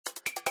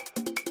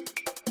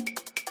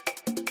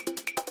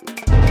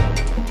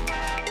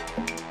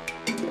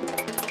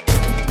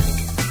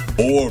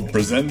4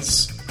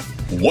 presents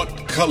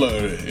What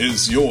Color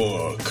is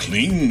Your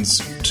Clean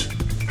Suit?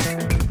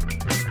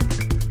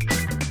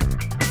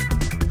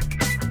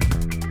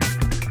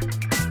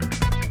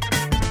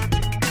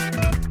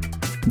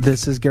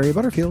 This is Gary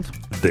Butterfield.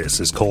 This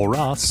is Cole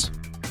Ross.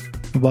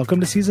 Welcome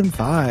to Season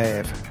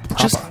 5.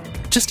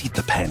 Just eat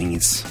the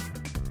pennies.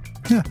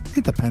 Yeah,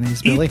 eat the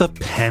pennies, Billy. Eat the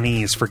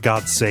pennies, for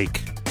God's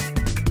sake.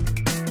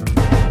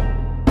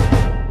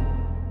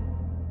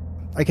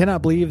 I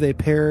cannot believe they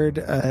paired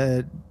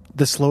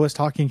the slowest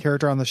talking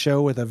character on the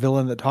show with a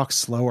villain that talks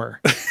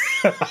slower. I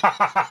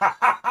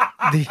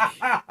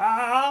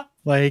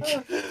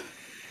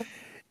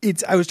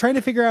was trying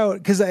to figure out,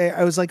 because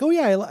I was like, oh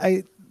yeah,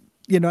 I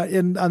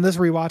on this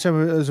rewatch, I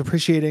was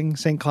appreciating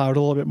St. Cloud a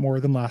little bit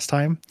more than last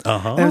time.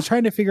 And I was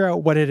trying to figure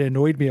out what had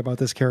annoyed me about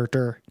this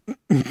character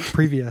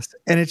previous.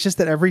 And it's just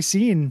that every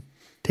scene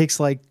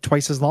takes like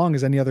twice as long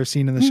as any other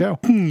scene in the show.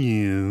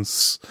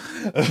 Yes.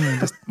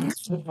 And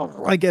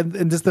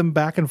just them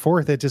back and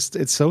forth.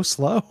 It's so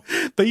slow.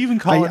 They even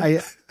call I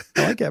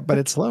like it, but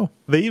it's slow.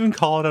 They even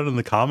call it out in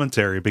the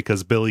commentary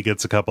because Billy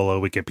gets a couple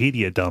of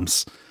Wikipedia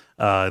dumps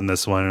in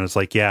this one, and it's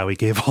like, yeah, we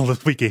gave all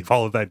of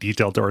that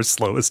detail to our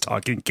slowest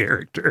talking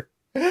character.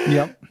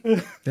 Yep.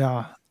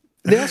 Yeah.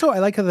 I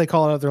like how they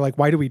call it out. They're like,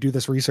 why do we do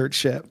this research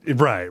shit?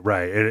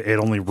 Right. It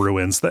only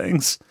ruins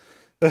things.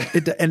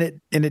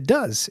 It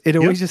does. It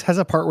always just has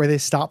a part where they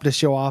stop to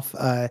show off.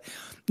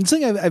 It's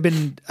something I've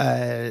been,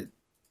 I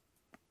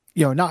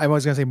was going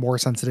to say more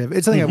sensitive.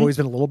 It's something I've always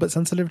been a little bit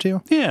sensitive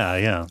to.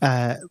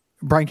 Yeah.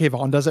 Brian K.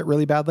 Vaughan does it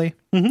really badly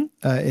in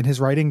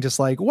his writing. Just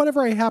like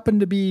whatever the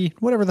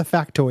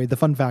factoid, the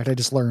fun fact I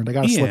just learned, I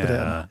got to slip it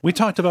in. We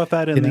talked about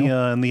that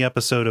in the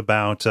episode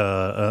about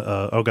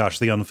the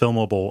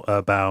Unfilmable,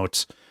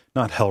 about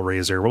not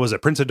Hellraiser. What was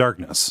it? Prince of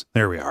Darkness.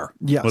 There we are.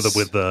 Yes.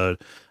 With the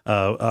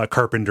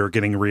Carpenter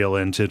getting real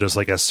into just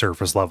like a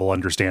surface level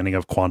understanding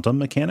of quantum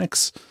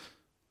mechanics.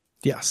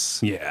 Yes.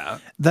 Yeah.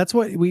 That's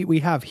what we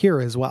have here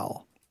as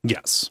well.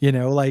 Yes. With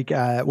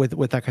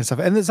that kind of stuff.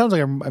 And it sounds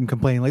like I'm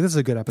complaining. Like, this is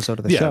a good episode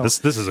of the show.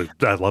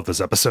 I love this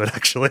episode,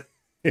 actually.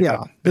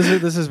 Yeah.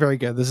 This is very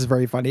good. This is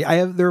very funny.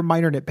 There are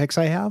minor nitpicks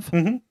I have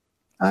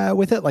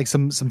with it, like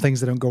some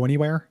things that don't go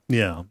anywhere.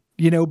 Yeah.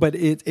 But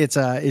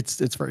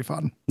it's very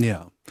fun.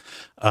 Yeah.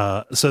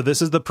 So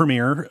this is the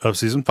premiere of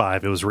season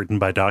 5. It was written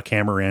by Doc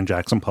Hammer and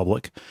Jackson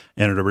Public,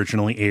 and it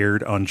originally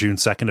aired on June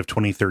 2nd of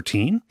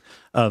 2013.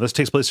 This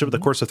takes place over the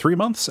course of 3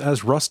 months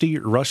as Rusty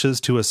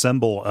rushes to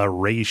assemble a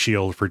ray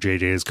shield for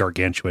JJ's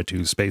Gargantua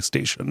 2 space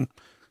station.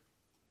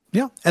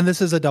 Yeah. And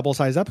this is a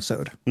double-sized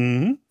episode.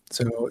 Mm-hmm.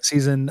 So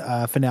season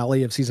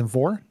finale of season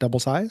 4,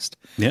 double-sized.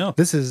 Yeah.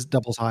 This is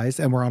double-sized,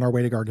 and we're on our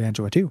way to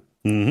Gargantua 2.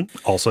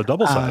 Mm-hmm. Also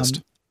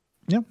double-sized.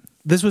 Yeah.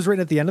 This was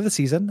written at the end of the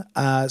season.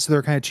 So there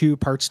are kind of 2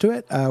 parts to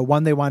it.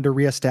 One, they wanted to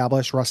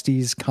reestablish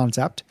Rusty's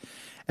concept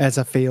as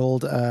a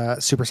failed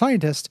super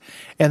scientist.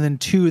 And then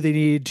 2, they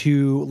needed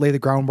to lay the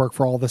groundwork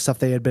for all the stuff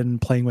they had been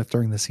playing with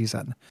during the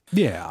season.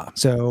 Yeah.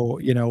 So,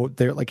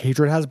 they're like,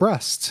 Hatred has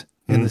breasts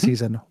in the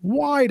season.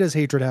 Why does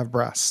Hatred have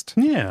breast?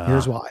 Yeah.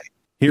 Here's why.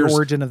 The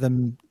origin of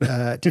them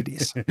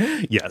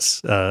titties.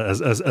 Yes.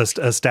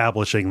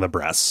 Establishing the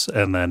breasts.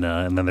 And then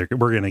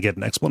we're going to get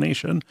an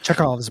explanation.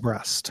 Chekhov's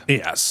breast.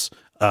 Yes.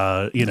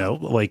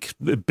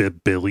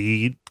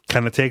 Billy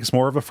kind of takes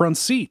more of a front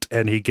seat,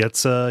 and he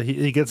gets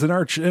an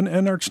arch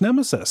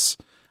nemesis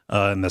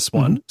in this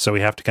one. Mm-hmm. So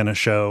we have to kind of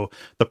show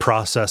the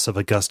process of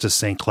Augustus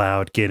St.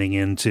 Cloud getting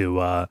into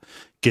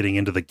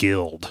the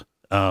guild.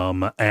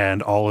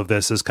 And all of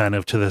this is kind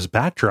of to this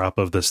backdrop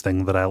of this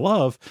thing that I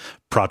love,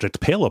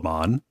 Project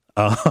Palamon,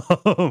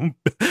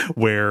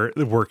 where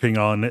working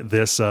on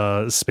this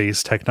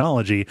space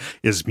technology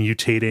is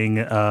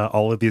mutating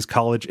all of these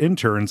college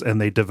interns,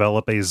 and they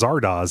develop a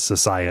Zardoz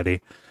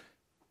society.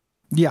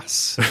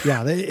 Yes.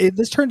 Yeah.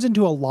 This turns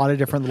into a lot of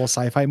different little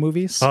sci-fi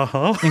movies,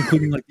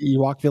 including like the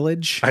Ewok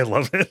Village. I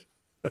love it.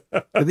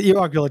 The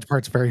Ewok Village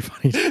part's very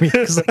funny to me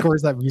because, like,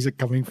 where's that music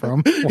coming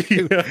from?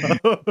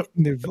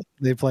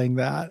 They're playing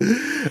that.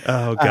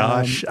 Oh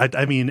gosh,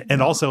 I mean,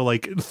 and also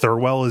like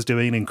Thirlwell is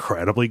doing an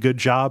incredibly good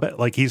job.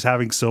 Like, he's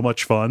having so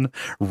much fun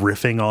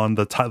riffing on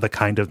the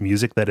kind of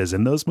music that is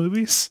in those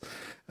movies.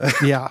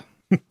 Yeah,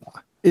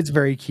 it's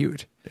very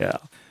cute. Yeah,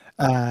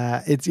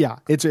 it's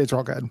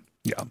real good.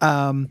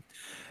 Yeah.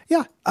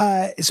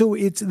 So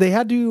they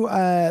had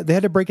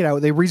to break it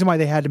out. The reason why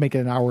they had to make it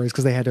an hour is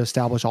because they had to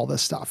establish all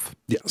this stuff.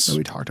 Yes. That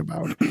we talked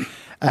about.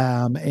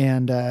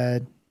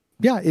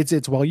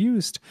 It's well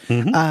used.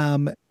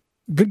 Mm-hmm.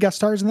 Good guest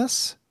stars in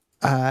this.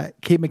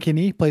 Kate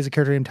McKinney plays a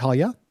character named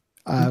Talia.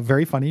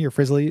 Very funny. Your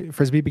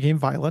frisbee became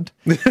violent.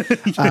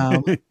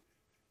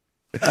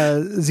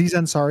 Aziz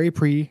Ansari,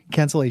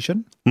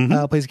 pre-cancellation,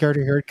 plays a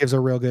character here. It gives a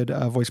real good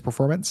voice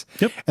performance.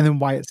 Yep. And then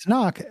Wyatt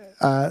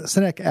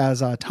Cenac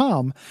as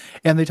Tom.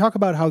 And they talk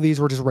about how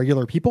these were just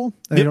regular people.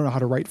 And they don't know how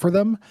to write for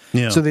them.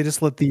 Yeah. So they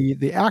just let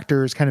the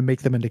actors kind of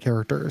make them into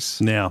characters.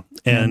 Yeah.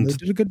 And they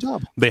did a good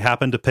job. They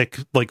happened to pick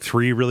like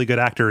 3 really good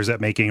actors at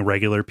making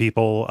regular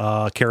people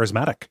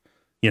charismatic.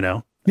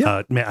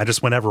 Man, I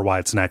just, whenever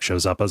Wyatt Snack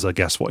shows up as a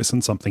guest voice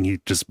in something, he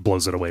just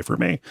blows it away for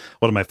me.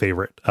 One of my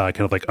favorite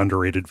kind of like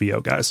underrated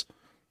VO guys.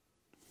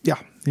 Yeah,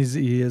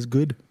 he is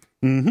good.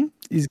 Mm-hmm.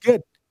 He's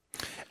good.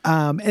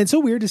 And it's so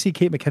weird to see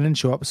Kate McKinnon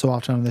show up so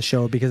often on the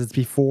show because it's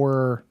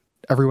before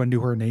everyone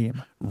knew her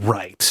name.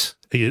 Right.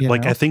 know?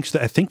 I think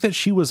that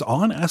she was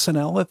on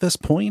SNL at this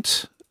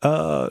point.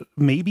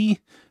 Maybe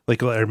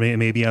or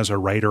maybe as a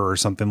writer or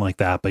something like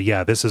that. But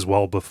yeah, this is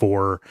well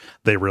before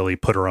they really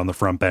put her on the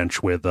front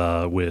bench with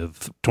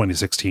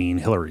 2016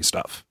 Hillary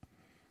stuff.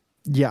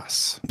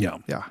 Yes. Yeah.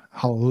 Yeah.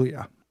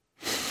 Hallelujah.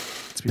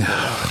 It's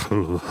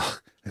before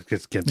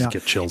that.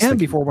 Get chills. And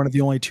before one of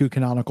the only two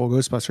canonical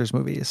Ghostbusters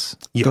movies,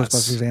 Yes.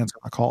 Ghostbusters Answer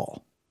the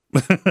Call.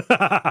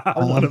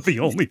 One of the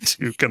only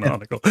two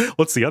canonical.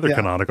 What's the other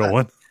canonical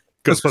one?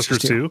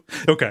 Ghostbusters 2?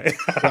 Okay.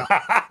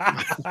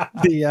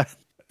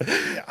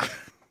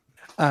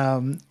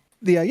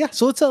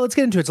 So let's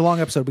get into it. It's a long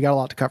episode. We got a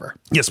lot to cover.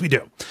 Yes, we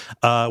do.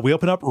 We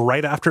open up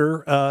right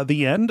after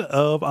the end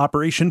of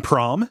Operation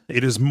Prom.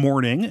 It is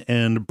morning,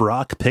 and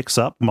Brock picks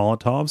up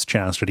Molotov's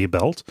chastity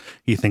belt.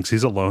 He thinks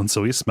he's alone,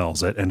 so he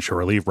smells it, and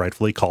Shirley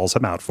rightfully calls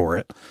him out for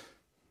it.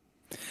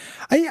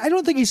 I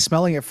don't think he's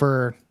smelling it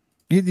for.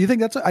 You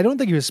think that's? I don't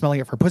think he was smelling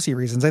it for pussy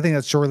reasons. I think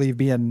that's Shirley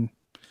being.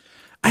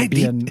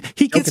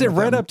 He gets it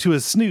right up to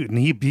his snoot, and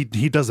he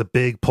does a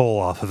big pull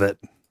off of it.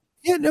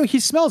 Yeah, no, he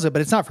smells it,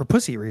 but it's not for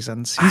pussy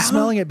reasons. He's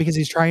smelling it because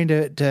he's trying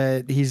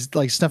to he's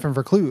like snuffing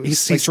for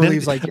clues. He's tell me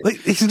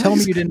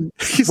you didn't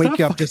wake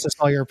up just to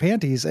smell your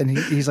panties, and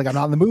he's like, I'm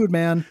not in the mood,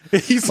 man.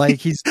 He's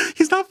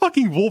not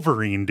fucking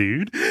Wolverine,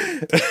 dude.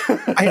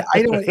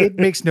 I don't. It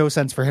makes no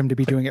sense for him to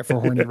be doing it for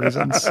horny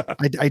reasons.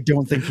 I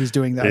don't think he's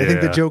doing that. Yeah. I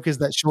think the joke is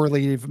that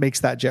Shirley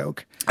makes that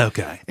joke.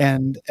 Okay,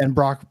 and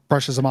Brock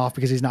brushes him off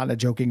because he's not in a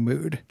joking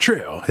mood.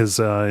 True. His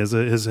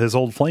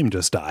old flame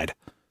just died,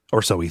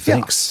 or so he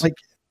thinks.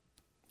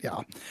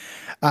 Yeah.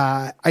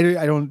 I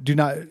do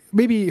not,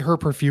 maybe her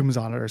perfume's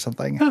on it or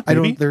something.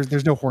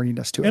 There's no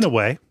horniness to it. In a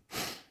way.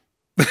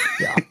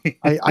 Yeah.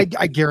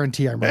 I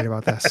guarantee I'm right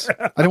about this.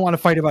 I don't want to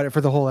fight about it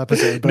for the whole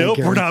episode. But nope,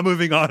 we're not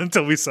moving on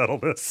until we settle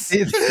this.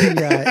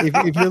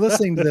 If you're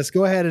listening to this,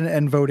 go ahead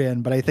and vote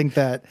in. But I think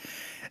that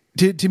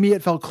to me,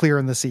 it felt clear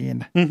in the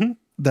scene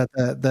that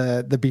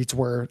the beats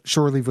were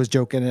Shirley was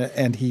joking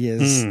and he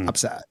is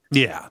upset.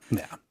 Yeah.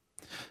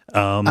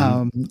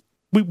 Yeah.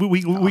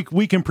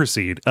 We can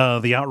proceed.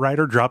 The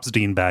Outrider drops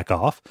Dean back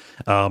off,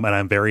 and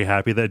I'm very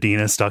happy that Dean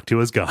has stuck to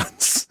his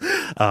guns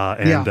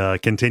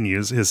and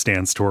continues his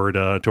stance toward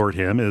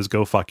him is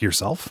go fuck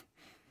yourself.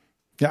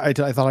 Yeah, I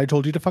thought I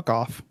told you to fuck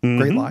off.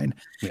 Great line.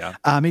 Yeah.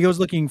 He goes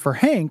looking for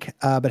Hank,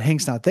 but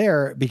Hank's not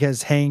there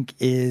because Hank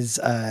has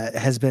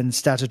been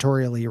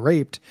statutorily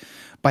raped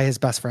by his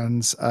best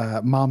friend's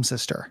mom's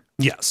sister.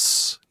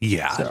 Yes.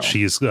 Yeah. So.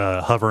 She's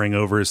hovering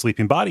over his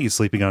sleeping body. He's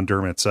sleeping on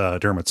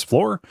Dermot's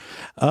floor.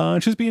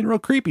 She's being real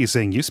creepy,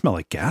 saying, "You smell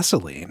like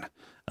gasoline."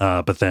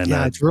 But then...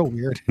 Yeah, it's real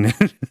weird.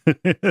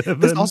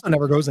 This also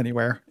never goes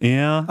anywhere.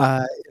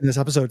 Yeah. In this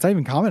episode, it's not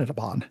even commented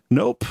upon.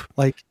 Nope.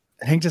 Like,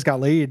 Hank just got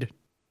laid,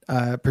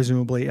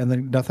 presumably, and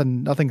then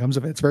nothing comes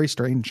of it. It's very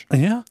strange.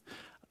 Yeah.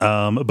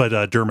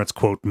 But Dermot's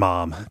quote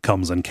mom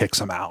comes and kicks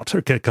him out,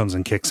 or comes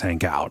and kicks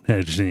Hank out.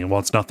 It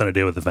wants nothing to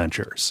do with the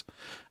ventures.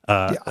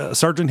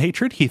 Sergeant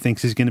Hatred, he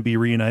thinks he's going to be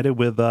reunited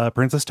with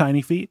Princess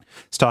Tiny Feet.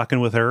 He's talking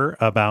with her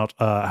about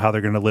how they're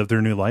going to live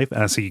their new life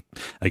as he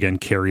again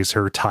carries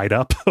her tied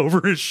up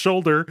over his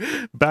shoulder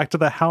back to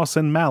the house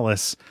in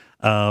Malice.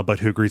 But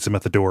who greets him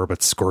at the door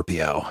but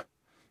Scorpio?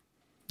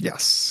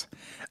 Yes.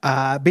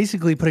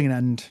 Basically putting an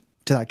end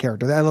to that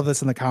character. I love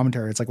this in the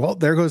commentary. It's like, well,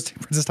 there goes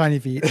Princess Tiny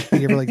Feet. They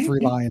give her like 3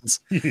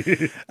 lines.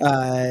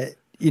 And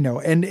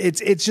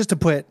it's just to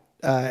put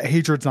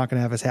Hatred's not going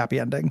to have his happy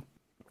ending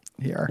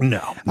here.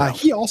 No.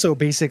 He also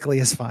basically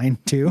is fine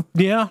too.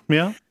 Yeah.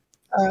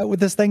 With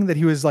this thing that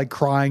he was like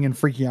crying and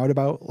freaking out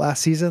about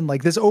last season.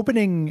 Like this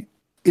opening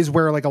is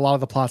where like a lot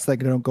of the plots that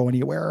don't go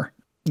anywhere.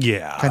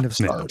 Yeah. Kind of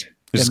start.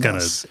 Yeah. Just kind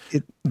of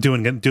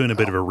doing a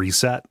bit of a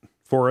reset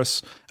for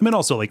us. I mean,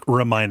 also like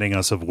reminding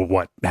us of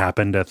what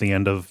happened at the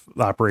end of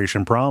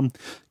Operation Prom,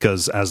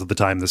 because as of the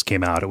time this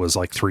came out, it was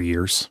like 3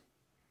 years.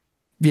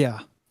 Yeah,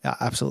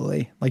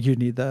 absolutely. Like you'd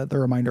need the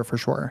reminder for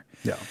sure.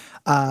 Yeah.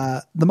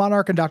 The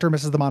Monarch and Dr. and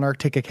Mrs. the Monarch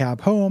take a cab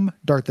home,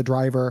 Dart the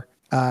driver,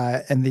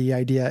 and the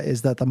idea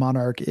is that the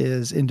Monarch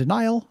is in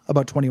denial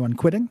about 21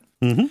 quitting.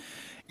 Mm-hmm.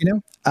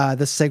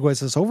 This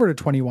segues us over to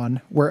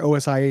 21, where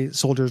OSI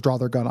soldiers draw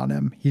their gun on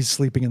him. He's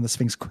sleeping in the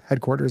Sphinx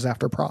headquarters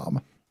after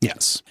prom.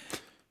 Yes.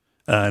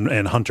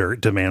 And Hunter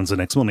demands an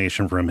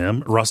explanation from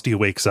him. Rusty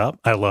wakes up.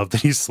 I love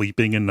that he's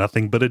sleeping in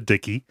nothing but a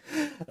dickie.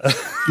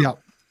 Yeah.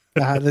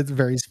 That's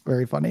very,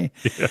 very funny.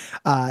 Yeah.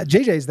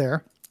 JJ's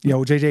there.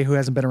 JJ, who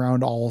hasn't been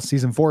around all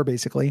season 4,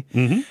 basically,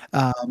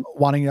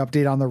 wanting an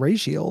update on the ray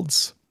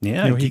shields.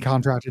 Yeah, he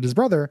contracted his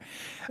brother,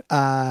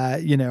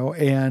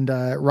 and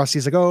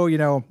Rusty's like,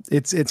 oh,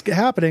 it's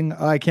happening.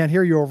 I can't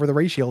hear you over the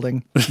ray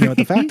shielding, at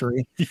the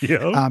factory.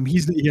 Yep.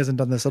 He hasn't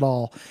done this at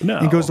all. No.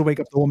 And goes to wake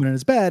up the woman in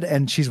his bed,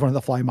 and she's one of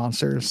the fly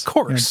monsters. Of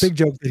course. Big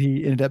joke that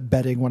he ended up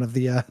bedding one of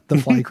the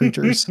fly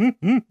creatures.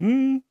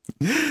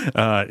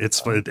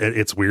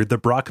 It's weird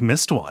that Brock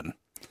missed one.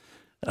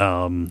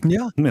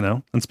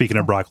 And speaking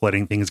of Brock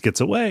letting things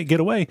get away,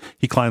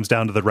 he climbs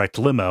down to the wrecked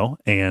limo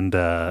and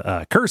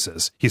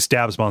curses. He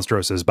stabs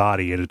Monstrosa's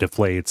body and it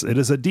deflates. It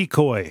is a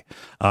decoy.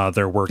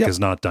 Their work is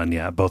not done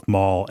yet. Both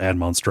Maul and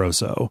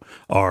Monstroso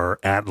are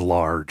at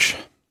large.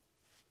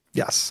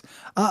 Yes.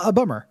 A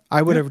bummer.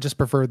 I would have just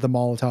preferred the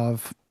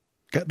Molotov.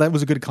 That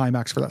was a good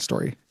climax for that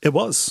story. It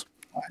was.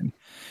 Fine.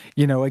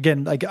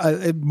 Again, like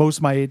most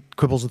of my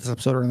quibbles with this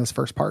episode are in this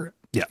first part.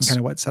 Yes. Kind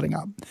of what it's setting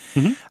up.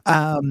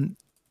 Mm-hmm.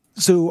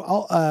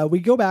 So we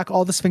go back.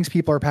 All the Sphinx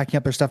people are packing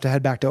up their stuff to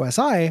head back to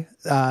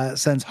OSI.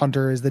 Since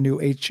Hunter is the new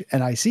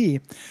HNIC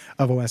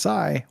of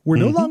OSI, we're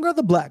no longer on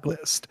the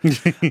blacklist.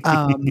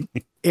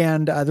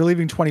 And they're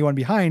leaving 21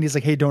 behind. He's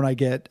like, hey, don't I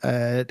get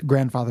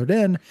grandfathered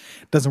in?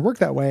 Doesn't work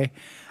that way.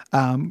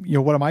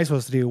 What am I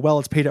supposed to do? Well,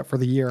 it's paid up for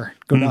the year.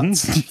 Go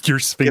nuts. You're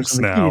Sphinx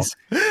now.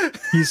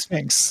 He's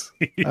Sphinx.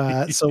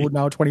 So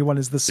now 21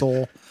 is the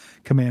sole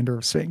commander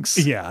of Sphinx.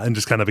 Yeah, and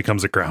just kind of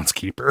becomes a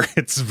groundskeeper.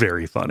 It's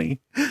very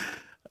funny.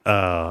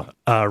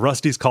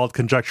 Rusty's called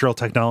Conjectural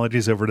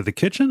Technologies over to the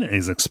kitchen, and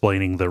he's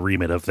explaining the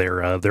remit of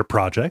their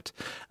project.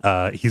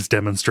 He's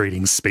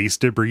demonstrating space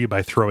debris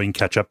by throwing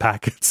ketchup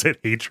packets at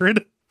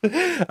Hatred.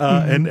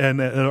 And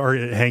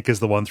Hank is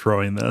the one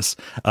throwing this.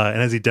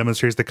 And as he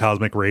demonstrates the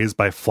cosmic rays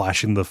by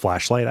flashing the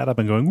flashlight at him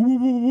and going, woo,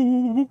 woo,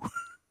 woo, woo.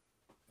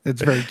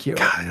 It's very cute.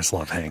 God, I just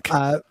love Hank.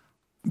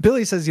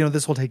 Billy says,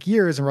 this will take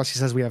years, and Rusty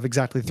says we have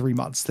exactly 3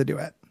 months to do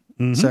it.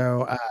 Mm-hmm.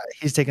 So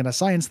he's taking a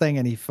science thing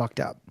and he fucked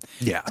up.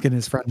 Yeah. He's getting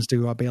his friends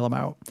to bail him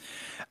out.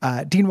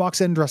 Dean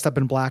walks in dressed up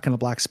in black in a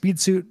black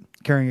speed suit,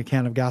 carrying a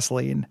can of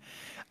gasoline.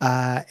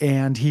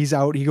 And he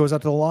goes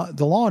out to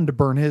the lawn to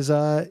burn his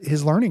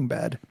learning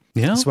bed.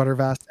 Yeah. Sweater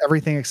vest,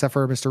 everything except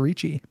for Mr.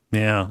 Ricci.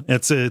 Yeah.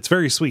 It's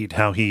very sweet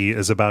how he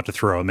is about to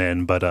throw him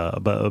in, but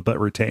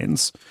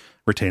retains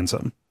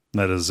him.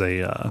 That is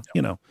I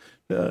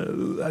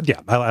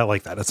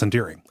like that. It's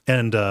endearing.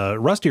 And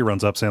Rusty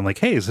runs up saying like,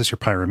 hey, is this your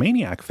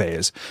pyromaniac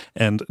phase?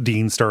 And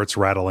Dean starts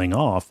rattling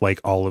off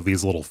like all of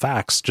these little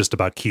facts just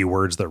about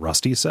keywords that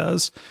Rusty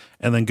says,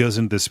 and then goes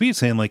into the speech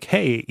saying like,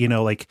 hey,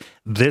 like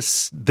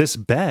this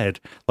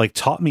bed like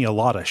taught me a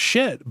lot of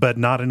shit, but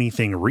not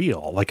anything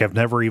real. Like I've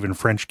never even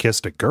French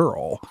kissed a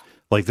girl.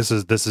 Like this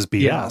is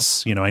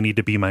BS. Yeah. I need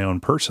to be my own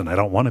person. I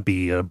don't want to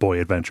be a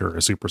boy adventurer,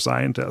 a super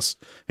scientist.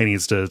 He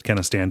needs to kind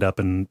of stand up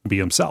and be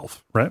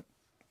himself, right?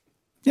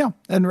 Yeah.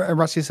 And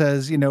Rusty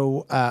says,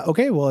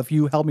 okay, well, if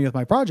you help me with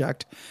my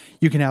project,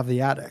 you can have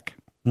the attic.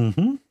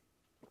 Mm-hmm.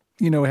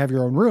 Have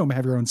your own room,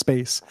 have your own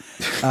space.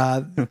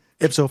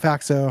 Ipso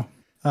facto,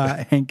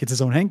 Hank gets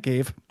his own Hank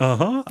cave.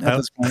 At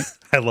this point.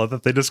 I love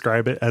that they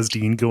describe it as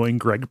Dean going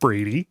Greg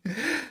Brady.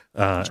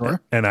 Sure.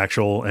 An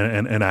actual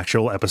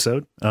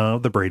episode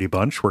of the Brady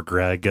Bunch where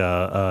Greg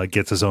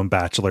gets his own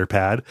bachelor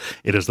pad.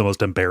 It is the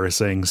most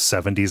embarrassing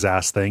 70s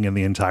ass thing in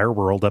the entire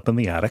world up in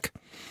the attic.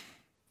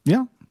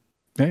 Yeah.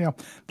 Yeah.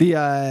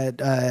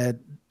 The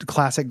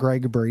classic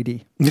Greg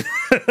Brady.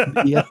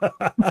 Yeah.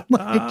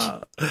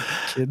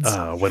 Kids.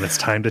 When it's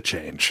time to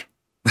change.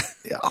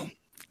 Yeah.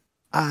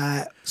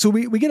 So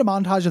we get a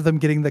montage of them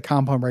getting the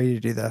compound ready to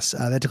do this.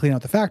 They had to clean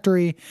out the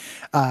factory,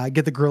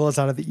 get the gorillas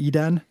out of the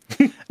Eden,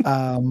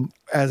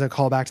 as a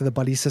callback to the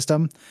buddy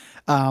system.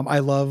 I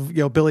love,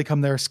 Billy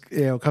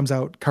comes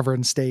out covered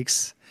in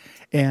steaks,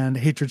 and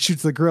Hatred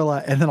shoots the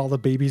gorilla, and then all the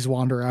babies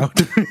wander out.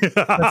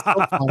 That's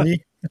so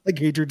funny. Like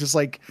Hatred just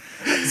like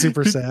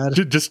super sad,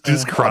 just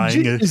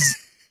crying,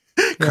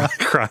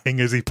 crying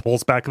as he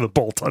pulls back the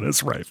bolt on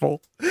his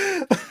rifle.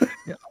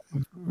 Yeah,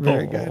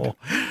 very good.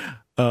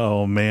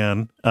 Oh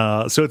man.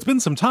 So it's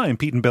been some time.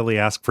 Pete and Billy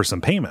asked for some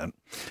payment,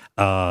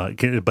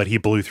 but he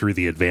blew through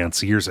the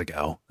advance years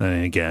ago.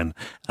 Again,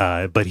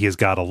 but he has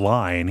got a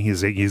line.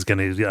 He's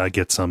going to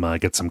get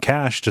some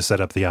cash to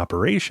set up the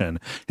operation.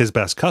 His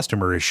best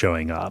customer is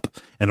showing up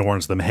and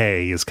warns them,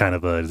 hey, he's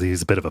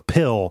a bit of a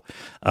pill,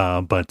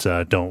 but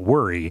don't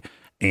worry.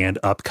 And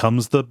up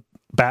comes the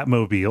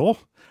Batmobile,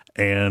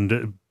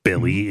 and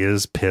Billy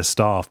is pissed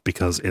off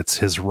because it's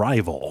his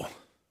rival.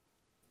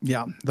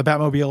 Yeah, the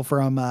Batmobile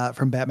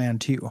from Batman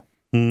 2,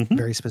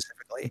 very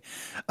specifically.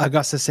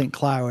 Augustus St.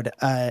 Cloud.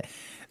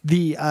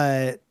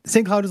 The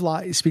St.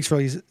 Cloud speaks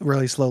really,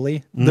 really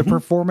slowly. The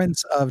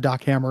performance of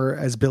Doc Hammer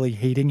as Billy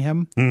hating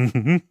him,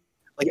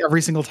 like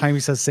every single time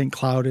he says St.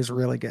 Cloud, is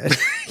really good.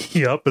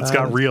 Yep, it's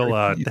got real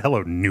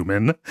hello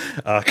Newman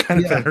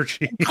kind of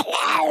energy.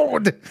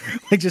 Cloud,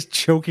 like just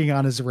choking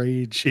on his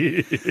rage.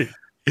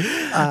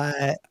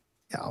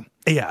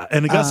 Yeah,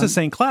 and Augustus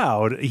St.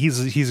 Cloud,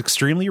 he's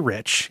extremely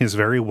rich. He's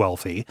very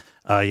wealthy.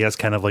 He has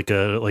kind of like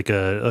a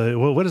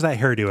what does that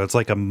hair do? It's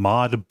like a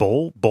mod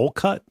bowl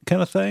cut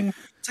kind of thing.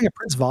 It's like a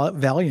Prince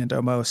Valiant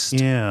almost.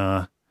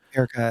 Yeah,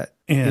 haircut.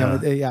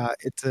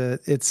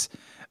 It's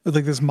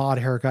like this mod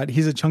haircut.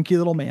 He's a chunky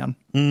little man.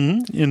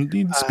 Mm-hmm. And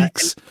he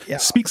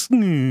speaks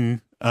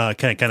kind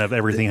of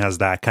everything has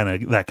that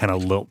kind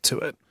of lilt to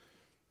it.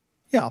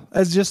 Yeah,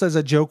 as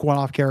a joke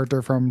one-off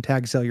character from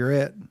Tag Sell Your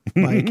It,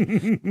 like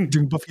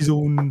doing Buffy's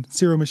own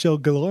Sarah Michelle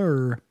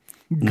Gellar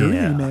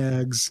Gurney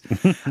Mags.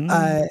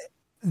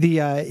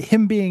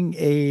 Him being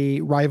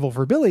a rival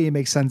for Billy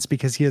makes sense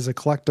because he is a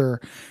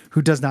collector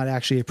who does not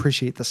actually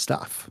appreciate the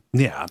stuff.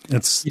 Yeah,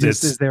 he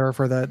just is there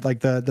for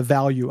the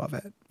value of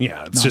it.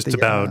 Yeah, it's just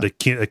about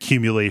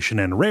accumulation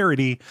and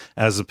rarity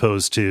as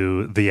opposed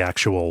to the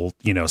actual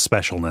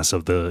specialness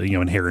of the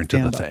inherent to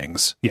the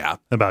things. Yeah,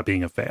 about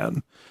being a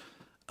fan.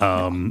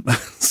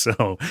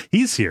 So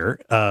he's here.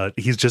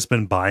 He's just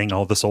been buying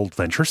all this old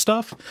Venture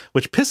stuff,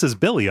 which pisses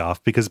Billy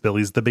off because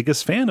Billy's the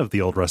biggest fan of the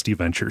old Rusty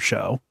Venture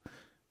show.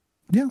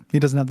 Yeah, he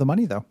doesn't have the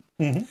money though.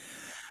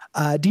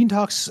 Mm-hmm. Dean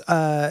talks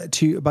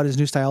about his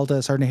new style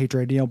to Sergeant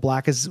Hatred.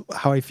 Black is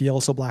how I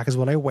feel, so black is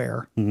what I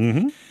wear.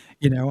 Mm-hmm.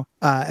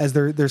 As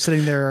they're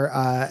sitting there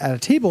at a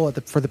table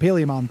for the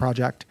Paleomon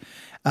project,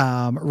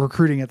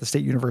 recruiting at the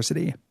State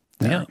University.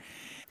 Yeah.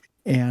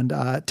 And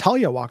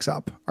Talia walks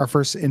up, our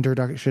first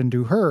introduction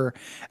to her.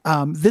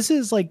 This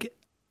is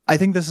I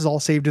think this is all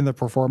saved in the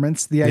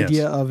performance. The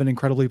idea of an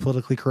incredibly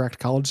politically correct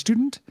college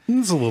student.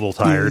 It's a little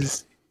tired.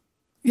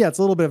 It's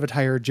a little bit of a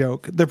tired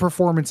joke. The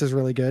performance is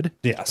really good.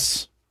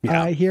 Yes.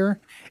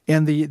 Here.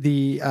 And the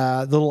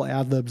little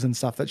ad libs and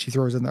stuff that she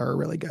throws in there are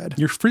really good.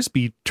 Your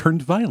frisbee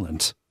turned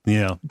violent.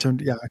 Yeah.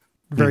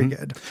 Very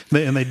good.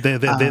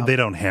 They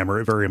don't hammer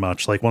it very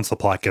much. Like once the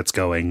plot gets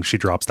going, she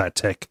drops that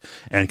tick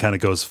and kind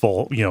of goes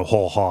full,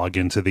 whole hog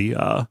into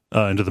the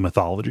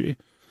mythology.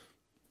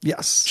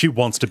 Yes. She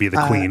wants to be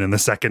the queen in the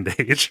second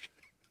age.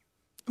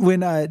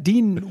 When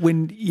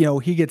Dean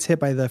he gets hit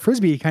by the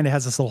frisbee, he kind of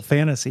has this little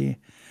fantasy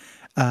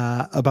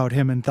about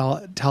him and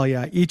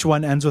Talia. Each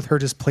one ends with her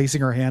just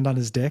placing her hand on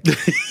his dick.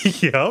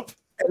 Yep.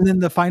 And then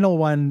the final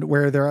one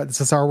where it's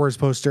a Star Wars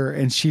poster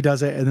and she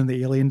does it and then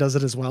the alien does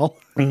it as well.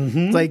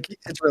 Mm-hmm.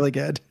 It's really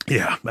good.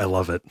 Yeah, I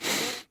love it.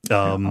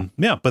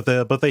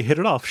 But they hit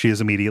it off. She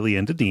is immediately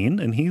into Dean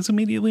and he's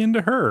immediately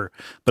into her.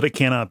 But it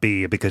cannot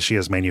be because she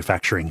has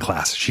manufacturing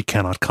class. She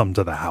cannot come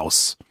to the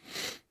house.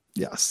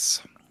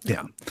 Yes.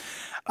 Yeah.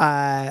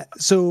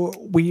 So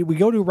we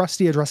go to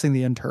Rusty addressing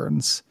the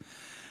interns.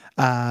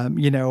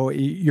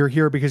 You're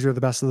here because you're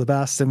the best of the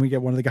best. And we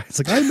get one of the guys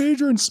like, I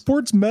major in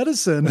sports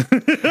medicine.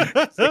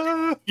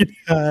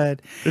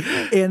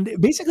 And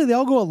basically they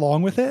all go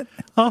along with it.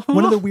 Uh-huh.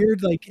 One of the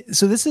weird,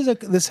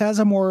 this has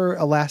a more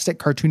elastic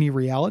cartoony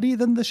reality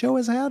than the show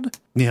has had.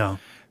 Yeah.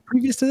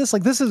 Previous to this,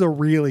 this is a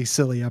really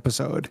silly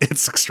episode.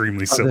 It's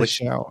extremely silly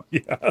show.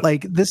 Yeah.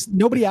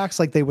 Nobody acts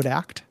like they would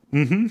act.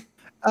 Mm-hmm.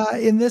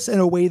 In this in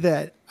a way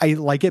that I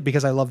like it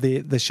because I love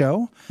the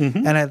show.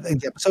 Mm-hmm. And I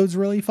think the episode's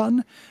really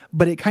fun,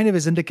 but it kind of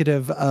is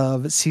indicative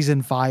of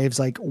season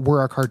 5's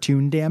we're a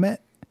cartoon, damn it.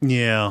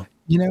 Yeah.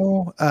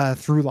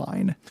 Through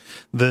line.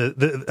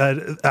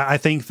 I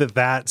think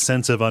that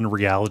sense of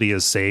unreality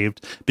is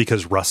saved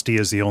because Rusty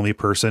is the only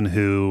person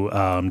who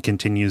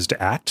continues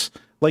to act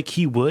like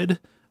he would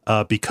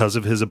because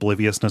of his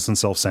obliviousness and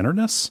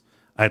self-centeredness.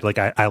 I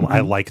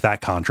like that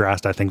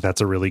contrast. I think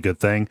that's a really good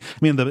thing. I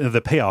mean,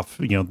 the payoff,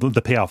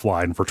 the payoff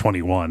line for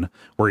 21,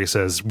 where he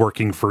says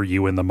working for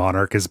you and the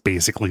Monarch is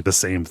basically the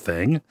same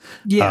thing.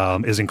 Yeah.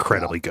 Is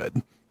incredibly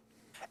good.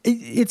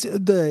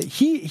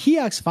 He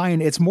acts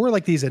fine. It's more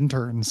like these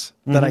interns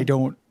that I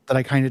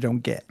kind of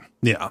don't get.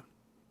 Yeah.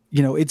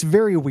 It's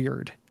very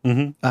weird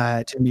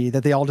to me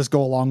that they all just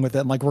go along with it.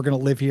 And we're going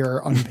to live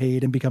here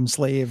unpaid and become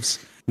slaves.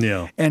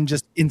 Yeah. And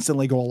just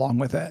instantly go along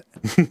with it.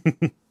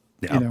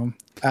 Yeah.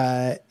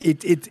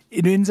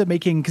 It ends up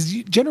making, because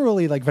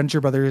generally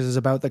Venture Brothers is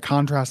about the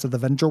contrast of the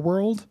Venture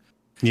world.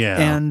 Yeah.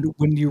 And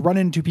when you run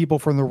into people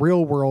from the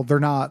real world,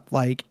 they're not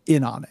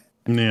in on it.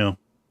 Yeah.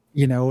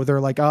 They're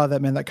like, oh,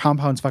 that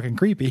compound's fucking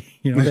creepy.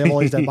 They have all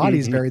these dead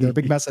bodies buried. They're a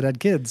big mess of dead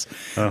kids.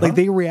 Uh-huh.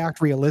 They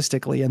react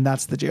realistically, and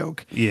that's the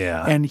joke.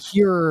 Yeah. And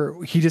here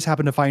he just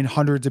happened to find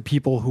hundreds of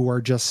people who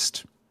are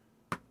just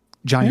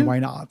giant why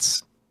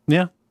nots.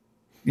 Yeah.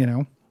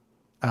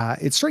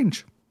 It's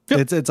strange. Yep.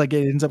 It's it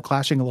ends up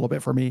clashing a little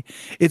bit for me.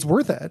 It's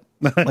worth it,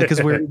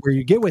 because where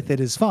you get with it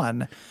is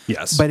fun.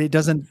 Yes, but it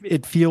doesn't.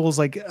 It feels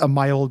like a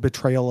mild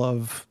betrayal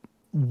of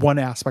one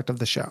aspect of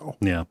the show.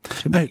 Yeah,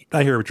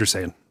 I hear what you're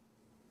saying.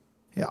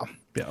 Yeah,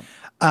 yeah.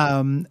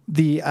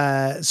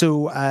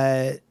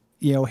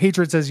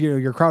 Hatred says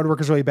your crowd work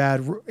is really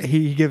bad.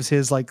 He gives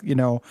his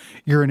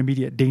you're in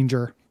immediate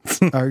danger,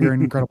 or you're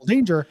in incredible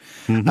danger,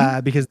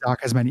 because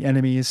Doc has many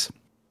enemies.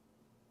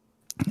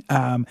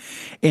 And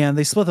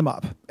they split them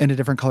up into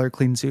different colored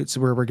clean suits,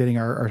 where we're getting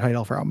our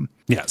title from.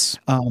 Yes.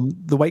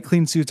 The white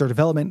clean suits are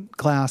development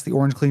class, the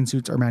orange clean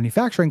suits are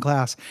manufacturing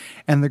class,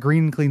 and the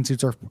green clean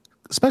suits are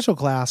special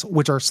class,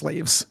 which are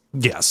slaves.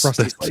 Yes.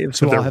 Rusty slaves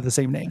who all have the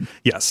same name.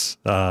 Yes.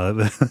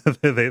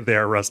 They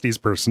are Rusty's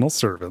personal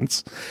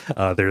servants.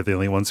 They're the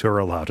only ones who are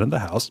allowed in the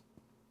house.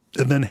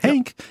 And then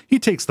Hank, he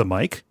takes the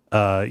mic.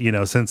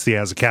 Since he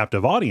has a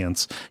captive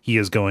audience, he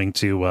is going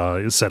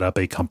to set up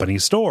a company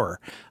store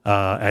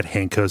at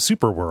Hanko's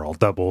Superworld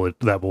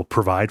that will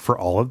provide for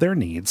all of their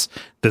needs.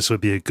 This would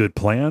be a good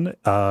plan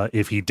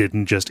if he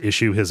didn't just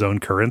issue his own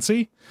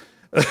currency.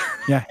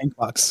 Yeah, Hank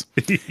bucks.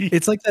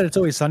 It's like that It's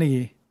Always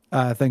Sunny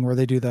thing where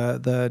they do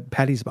the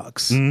Patty's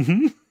bucks.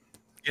 Mm-hmm.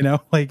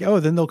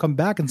 Then they'll come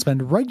back and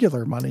spend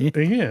regular money.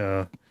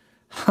 Yeah.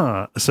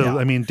 Huh. So, yeah.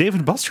 I mean, Dave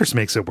and Buster's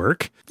makes it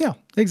work. Yeah,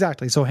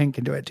 exactly. So Hank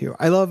can do it too.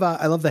 I love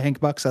the Hank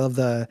bucks. I love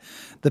the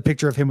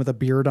picture of him with a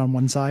beard on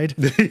one side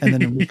and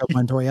then Enrico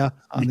Montoya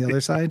on the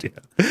other side.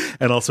 Yeah.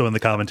 And also in the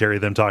commentary,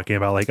 them talking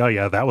about like, oh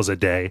yeah, that was a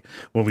day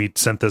when we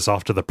sent this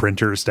off to the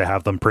printers to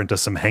have them print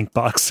us some Hank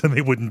bucks and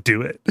they wouldn't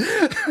do it.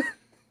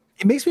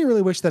 It makes me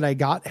really wish that I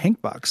got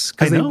Hank bucks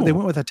because they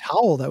went with a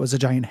towel that was a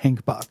giant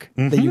Hank buck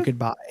that you could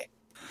buy.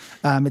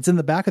 It's in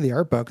the back of the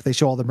art book. They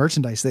show all the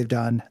merchandise they've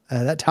done.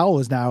 That towel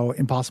is now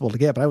impossible to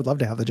get, but I would love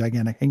to have the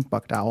gigantic Hank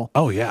buck towel.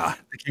 Oh yeah,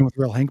 it came with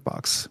real Hank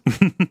bucks.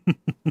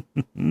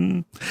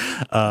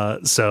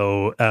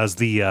 So as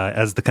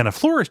the kind of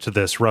flourish to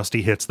this,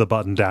 Rusty hits the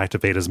button to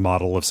activate his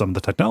model of some of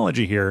the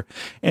technology here,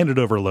 and it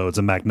overloads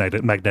and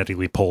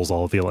magnetically pulls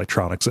all of the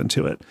electronics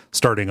into it,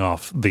 starting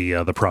off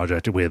the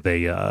project with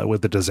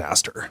the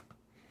disaster.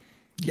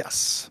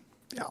 Yes.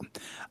 Yeah.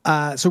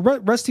 So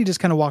Rusty just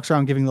kind of walks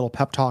around giving little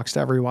pep talks to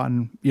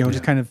everyone,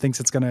 just kind of thinks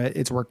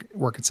it's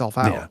work itself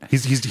out. Yeah.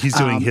 He's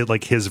doing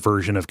his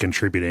version of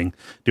contributing,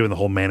 doing the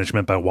whole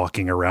management by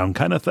walking around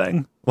kind of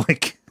thing.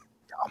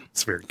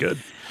 It's very good.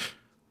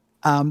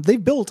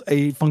 They've built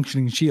a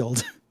functioning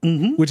shield,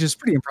 which is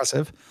pretty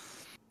impressive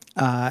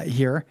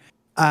here.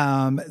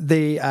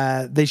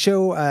 They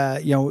show,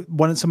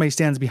 somebody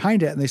stands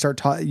behind it and they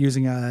start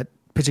using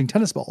pitching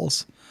tennis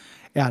balls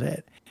at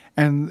it.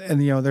 And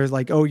there's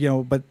like,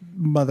 but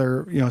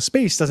Mother,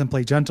 Space doesn't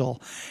play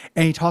gentle.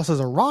 And he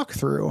tosses a rock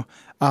through.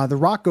 The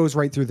rock goes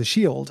right through the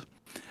shield,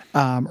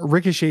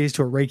 ricochets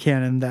to a ray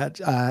cannon that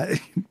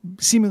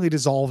seemingly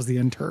dissolves the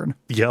intern.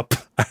 Yep.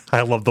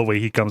 I love the way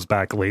he comes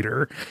back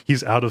later.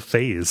 He's out of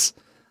phase.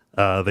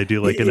 They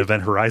do an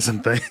Event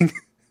Horizon thing.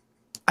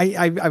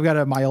 I've got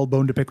a mild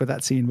bone to pick with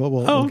that scene, but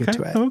we'll get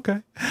to it.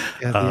 Okay.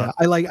 Yeah,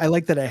 I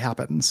like that it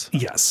happens.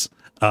 Yes.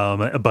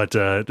 But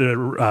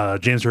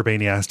James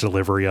Urbaniak's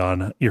delivery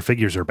on your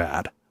figures are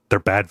bad. They're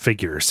bad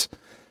figures.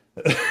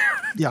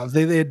 Yeah,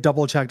 they had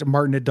double checked.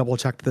 Martin had double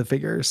checked the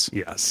figures.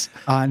 Yes.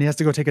 And he has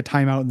to go take a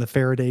timeout in the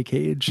Faraday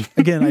cage.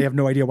 Again, I have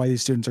no idea why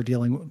these students are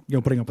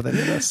putting up with any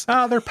of this.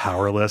 They're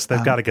powerless.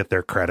 They've got to get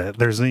their credit.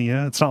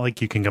 It's not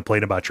like you can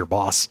complain about your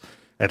boss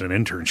at an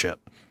internship.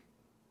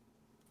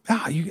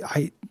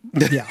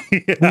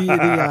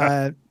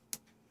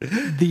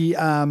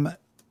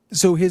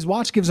 So his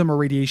watch gives him a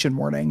radiation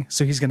warning,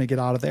 so he's going to get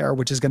out of there,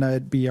 which is going to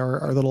be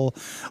our little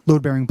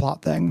load-bearing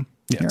plot thing.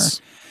 Yes.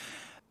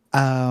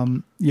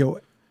 Here.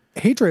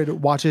 Hatred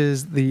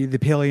watches the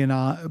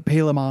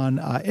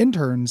Palemon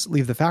interns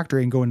leave the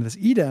factory and go into this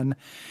Eden,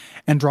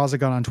 and draws a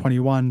gun on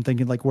 21,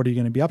 thinking like, "What are you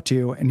going to be up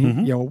to?" And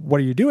he, what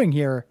are you doing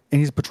here? And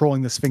he's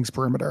patrolling the Sphinx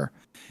perimeter.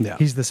 Yeah,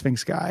 he's the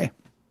Sphinx guy.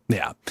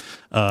 Yeah.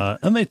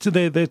 And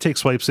they take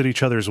swipes at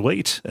each other's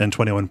weight, and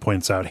 21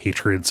 points out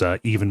Hatred's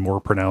even more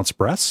pronounced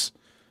breasts.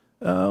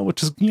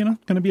 Which is, going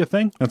to be a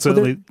thing. That's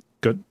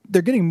good.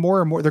 They're getting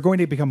more and more. They're going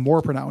to become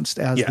more pronounced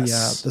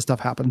as the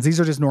stuff happens. These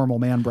are just normal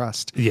man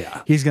breast.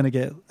 Yeah. He's going to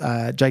get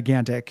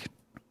gigantic,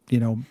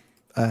 Lady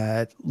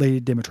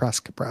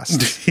Dimitrescu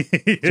breast.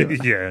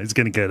 Yeah. He's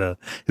going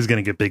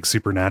to get big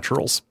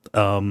supernaturals.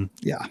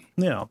 Yeah.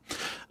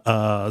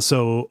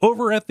 So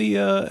over at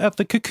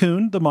the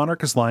cocoon, the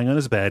monarch is lying on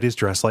his bed. He's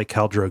dressed like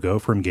Khal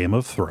Drogo from Game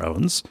of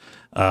Thrones,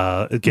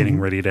 getting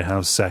ready to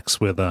have sex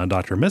with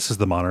Dr. Mrs.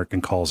 the Monarch,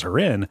 and calls her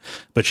in,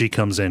 but she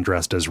comes in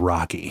dressed as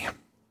Rocky.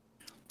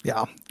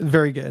 Yeah,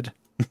 very good.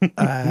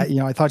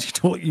 I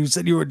thought you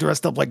said you were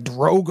dressed up like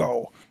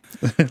Drogo.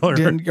 or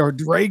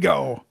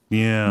Drago.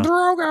 Yeah.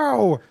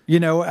 Drogo.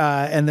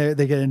 And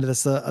they get into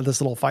this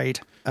little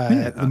fight.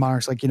 The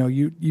monarch's like,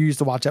 you used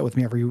to watch that with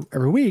me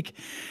every week.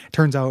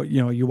 Turns out,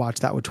 you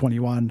watch that with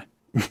 21.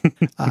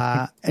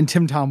 And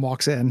Tim Tom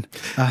walks in,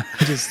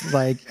 just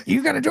like,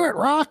 you got to do it,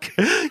 Rock.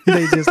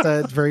 They just,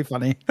 it's very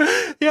funny.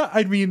 Yeah,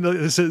 I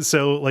mean, so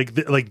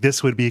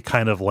this would be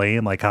kind of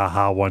lame. Like,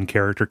 haha, one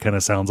character kind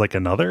of sounds like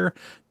another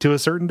to a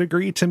certain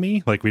degree to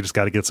me. Like, we just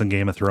got to get some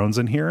Game of Thrones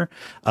in here.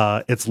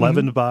 It's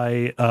leavened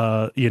by,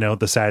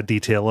 the sad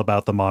detail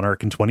about the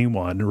Monarch in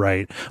 21,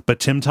 right? But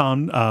Tim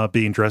Tom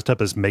being dressed up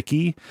as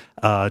Mickey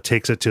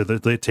takes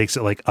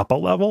it like up a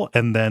level,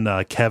 and then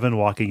Kevin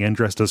walking in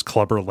dressed as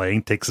Clubber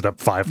Lang takes it up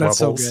 5 That's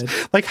levels. So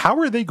good. Like, how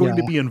are they going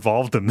to be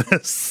involved in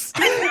this?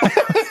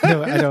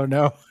 No, I don't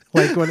know.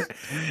 Like,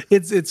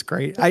 it's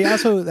great.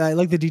 I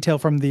like the detail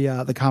from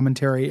the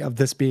commentary of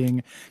this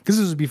being, because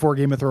this was before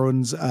Game of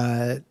Thrones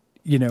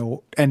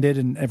ended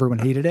and everyone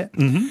hated it.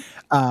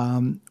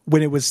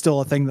 When it was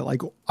still a thing that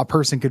like a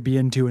person could be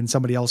into and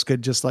somebody else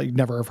could just like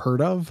never have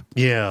heard of.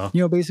 Yeah.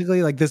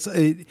 Basically like this,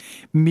 it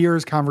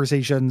mirrors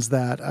conversations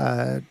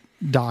that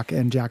Doc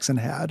and Jackson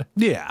had.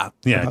 Yeah,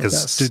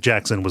 because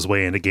Jackson was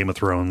way into Game of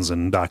Thrones,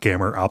 and Doc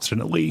Hammer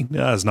obstinately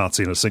has not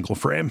seen a single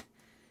frame.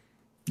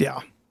 Yeah.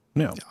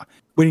 No. Yeah.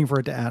 Waiting for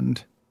it to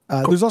end.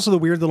 There's also the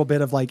weird little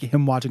bit of like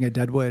him watching a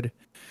Deadwood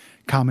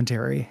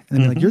commentary, and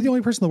then like, you're the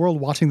only person in the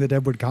world watching the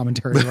Deadwood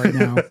commentary right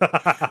now,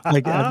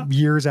 like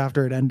years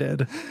after it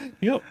ended.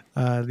 Yep.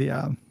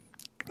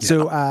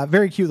 So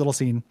very cute little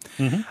scene.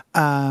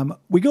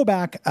 We go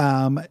back,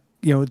 to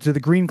the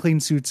green clean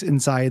suits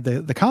inside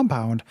the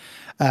compound.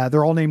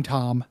 They're all named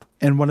Tom,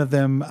 and one of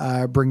them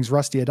brings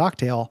Rusty a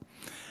Docktail.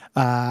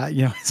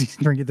 He's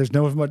drinking. There's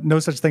no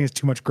such thing as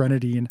too much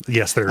grenadine.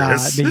 Yes, there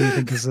is. Maybe you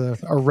think it's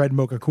a red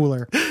mocha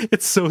cooler.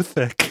 It's so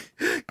thick.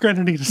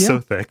 Grenadine is so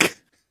thick.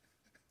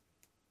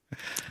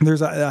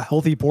 There's a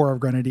healthy pour of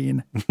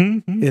grenadine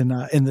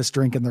in this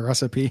drink in the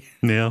recipe.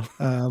 Yeah.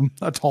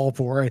 A tall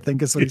pour, I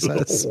think is what he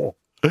says.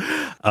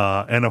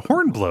 And a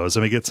horn blows,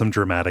 and we get some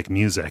dramatic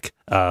music.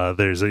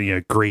 There's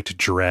a great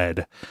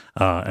dread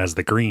as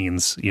the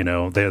Greens,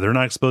 they're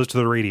not exposed to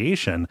the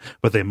radiation,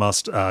 but they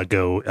must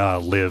go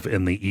live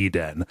in the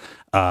Eden.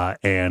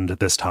 And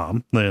this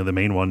Tom, the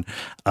main one,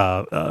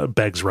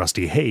 begs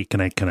Rusty, "Hey,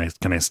 can I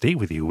stay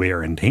with you? We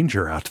are in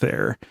danger out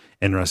there."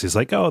 And Rusty's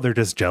like, "Oh, they're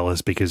just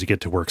jealous because you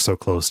get to work so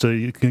close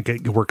to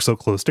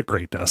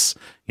greatness,"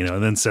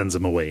 and then sends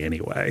him away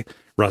anyway.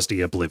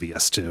 Rusty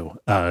oblivious to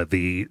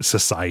the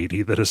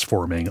society that is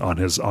forming on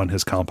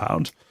his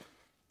compound.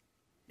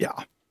 Yeah.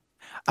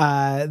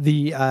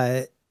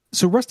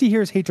 So Rusty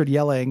hears Hatred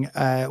yelling.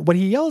 What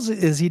he yells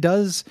is he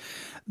does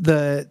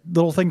the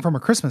little thing from A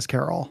Christmas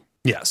Carol.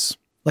 Yes.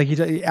 Like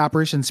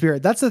apparition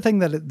spirit. That's the thing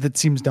that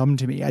seems dumb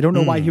to me. I don't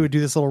know why he would do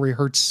this little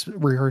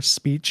rehearsed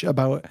speech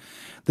about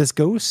this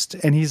ghost.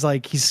 And he's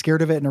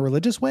scared of it in a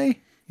religious way.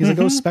 He's a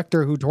ghost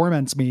specter who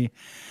torments me.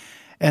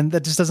 And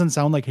that just doesn't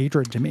sound like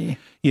hatred to me.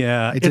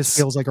 Yeah. It just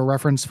feels like a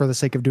reference for the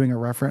sake of doing a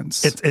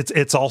reference.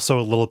 It's also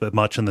a little bit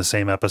much in the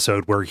same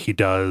episode where he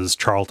does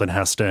Charlton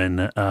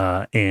Heston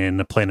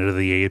in Planet of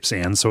the Apes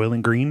and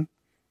Soylent Green.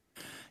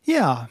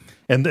 Yeah.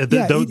 And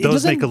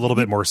those make a little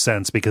bit more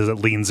sense because it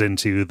leans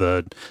into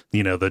the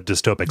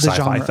dystopic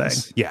sci-fi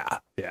thing. Yeah.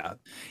 Yeah.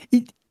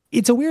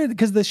 It's a weird,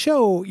 because the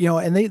show,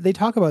 and they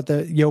talk about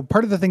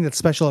part of the thing that's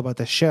special about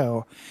this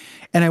show.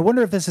 And I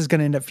wonder if this is going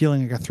to end up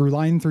feeling like a through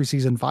line through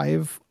season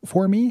 5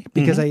 for me,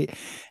 because I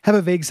have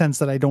a vague sense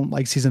that I don't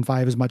like season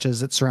 5 as much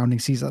as its surrounding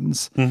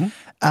seasons.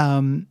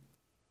 And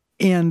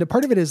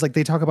part of it is like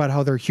they talk about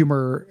how their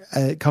humor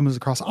comes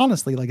across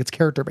honestly, like it's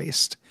character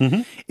based.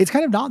 It's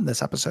kind of not in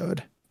this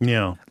episode.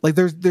 Yeah. Like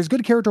there's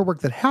good character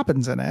work that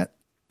happens in it,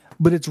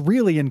 but it's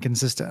really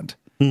inconsistent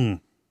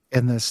in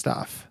this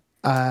stuff.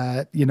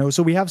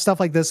 So we have stuff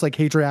like this, like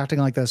Hatred acting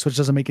like this, which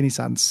doesn't make any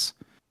sense.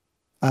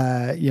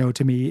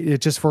 To me,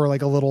 it's just for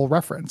like a little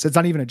reference. It's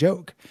not even a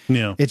joke.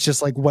 Yeah. It's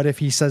just like, what if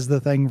he says the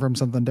thing from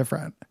something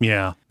different?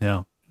 Yeah.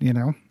 Yeah.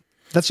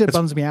 That shit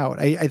bums me out.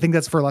 I think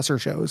that's for lesser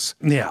shows.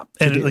 Yeah.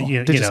 And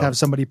to just have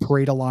somebody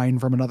parade a line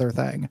from another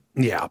thing.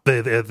 Yeah.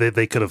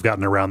 They could have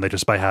gotten around that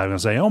just by having to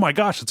say, "Oh my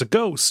gosh, it's a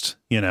ghost,"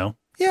 Yeah.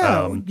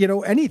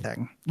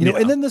 Anything,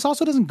 and then this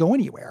also doesn't go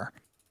anywhere.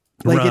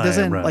 Like it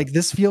doesn't like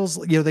this feels,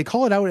 they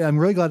call it out. I'm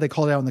really glad they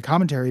called it out in the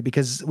commentary,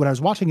 because when I was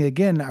watching it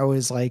again, I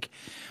was like,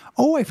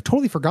 oh, I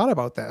totally forgot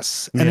about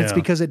this. And it's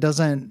because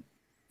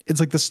it's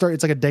like the start.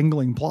 It's like a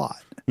dangling plot.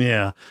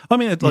 Yeah. I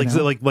mean,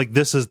 like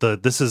this is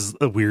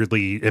a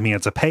weirdly, I mean,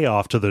 it's a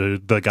payoff to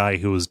the guy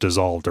who was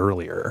dissolved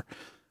earlier.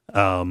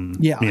 There's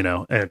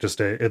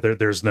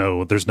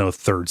no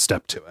third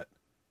step to it.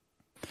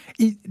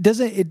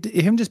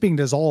 Him just being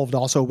dissolved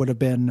also would have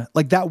been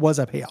like, that was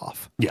a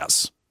payoff.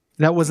 Yes.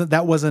 That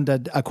wasn't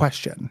a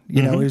question.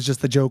 It was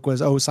just, the joke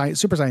was,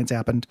 super science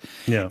happened.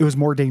 Yeah. It was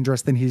more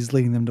dangerous than he's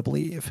leading them to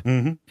believe.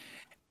 And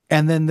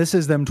then this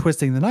is them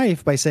twisting the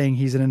knife by saying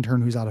he's an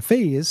intern who's out of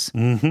phase.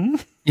 Here,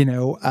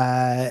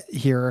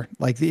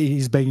 like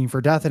he's begging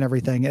for death and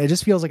everything. It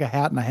just feels like a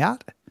hat in a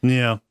hat.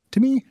 Yeah. To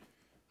me.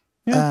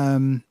 Yeah.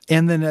 And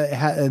then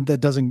that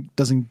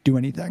doesn't do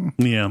anything.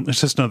 Yeah,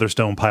 it's just another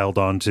stone piled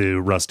onto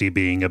Rusty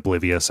being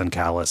oblivious and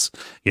callous.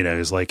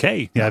 He's like,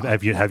 "Hey,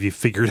 have you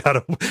figured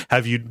out?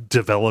 Have you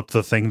developed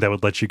the thing that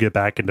would let you get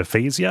back into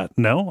phase yet?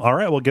 No. All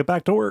right, we'll get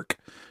back to work."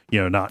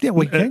 Not. Yeah,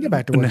 well, you can't get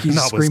back to work.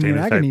 He's screaming in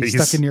agony. He's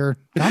stuck in your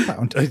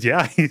compound.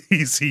 Yeah,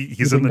 he's in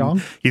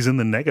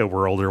the nega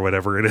world or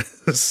whatever it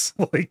is.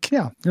 Like,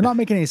 yeah, you're not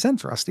making any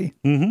sense, Rusty.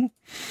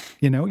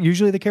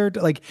 Usually the character,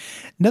 like,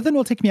 nothing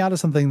will take me out of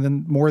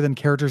something more than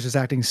characters just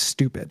acting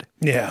stupid.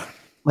 Yeah.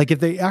 Like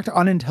if they act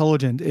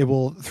unintelligent, it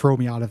will throw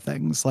me out of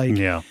things. Like,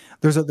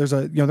 there's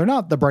a they're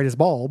not the brightest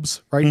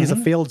bulbs, right? He's a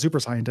failed super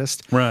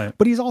scientist, right?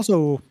 But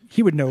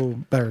he would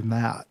know better than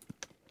that.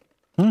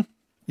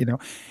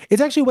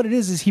 It's actually what it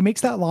is he makes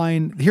that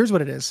line. Here's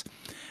what it is.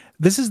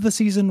 This is the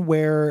season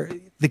where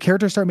the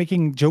characters start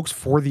making jokes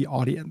for the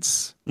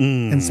audience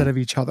instead of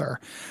each other.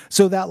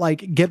 So that,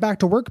 like, "Get back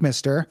to work,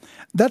 mister,"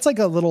 that's like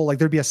a little, like,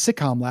 there'd be a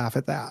sitcom laugh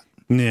at that.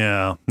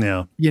 Yeah.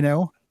 Yeah.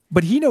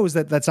 But he knows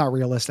that that's not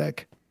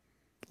realistic.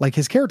 Like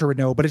his character would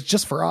know, but it's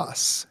just for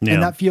us. Yeah.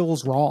 And that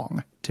feels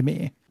wrong to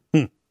me.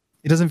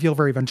 It doesn't feel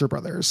very Venture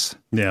Brothers.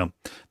 Yeah.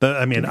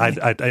 I mean,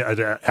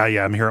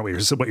 yeah, I'm hearing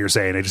what you're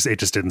saying. It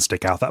just didn't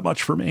stick out that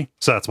much for me.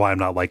 So that's why I'm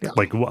not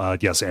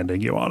yes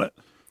anding you on it.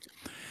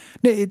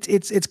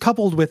 It's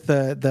coupled with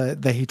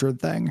the hatred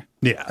thing.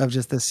 Yeah. Of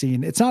just this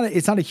scene. It's not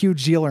a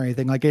huge deal or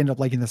anything. Like, I ended up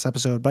liking this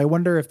episode, but I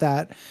wonder if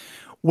that,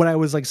 what I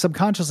was like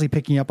subconsciously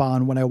picking up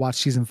on when I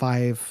watched season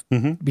 5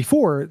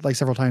 before, like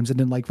several times and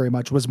didn't like very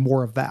much, was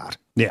more of that.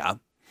 Yeah. And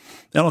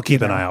I'll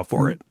keep an eye out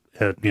for it.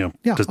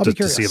 Just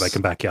to see if I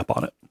can back you up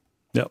on it.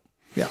 Yep.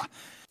 Yeah.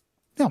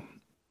 Yeah.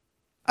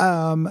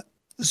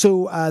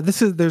 So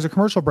there's a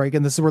commercial break,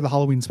 and this is where the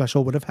Halloween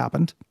special would have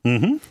happened.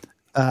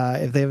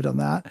 If they have done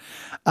that.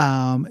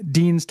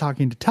 Dean's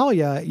talking to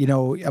Talia,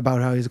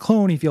 about how he's a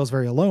clone. He feels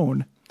very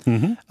alone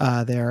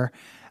there.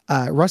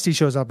 Rusty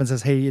shows up and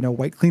says, hey,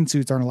 white clean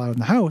suits aren't allowed in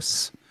the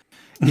house,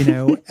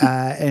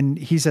 and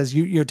he says,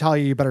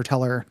 Talia, you better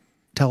tell him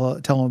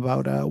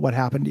about what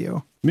happened to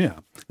you. Yeah.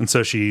 And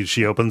so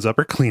she opens up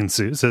her clean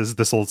suit, says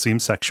this will seem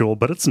sexual,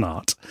 but it's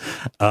not.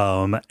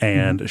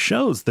 And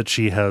shows that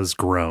she has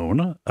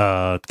grown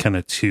kind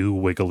of 2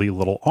 wiggly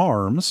little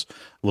arms,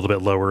 a little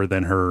bit lower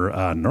than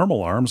her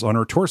normal arms on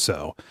her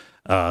torso.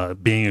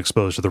 Being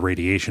exposed to the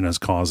radiation is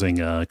causing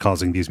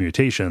these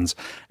mutations,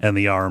 and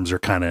the arms are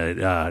kind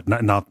of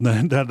not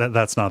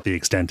that's not the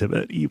extent of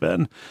it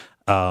even.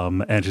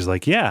 And she's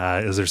like, yeah,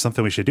 is there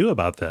something we should do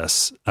about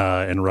this?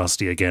 And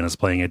Rusty again is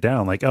playing it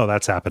down like, oh,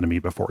 that's happened to me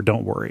before.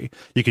 Don't worry.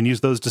 You can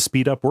use those to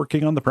speed up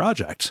working on the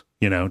project,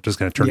 just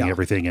kind of turning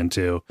everything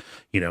into,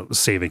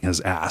 saving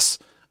his ass,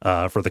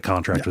 for the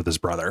contract with his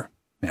brother.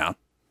 Yeah.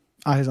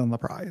 Eyes on the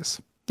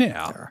prize.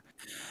 Yeah.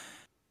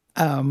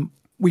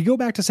 We go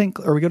to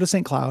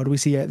St. Cloud. We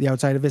see the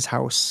outside of his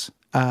house.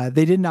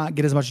 They did not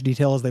get as much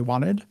detail as they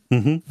wanted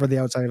for the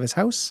outside of his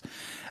house.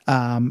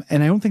 And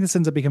I don't think this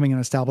ends up becoming an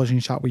establishing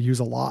shot we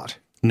use a lot.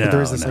 No, but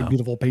there is this like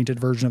beautiful painted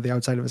version of the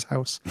outside of his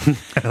house.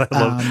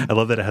 I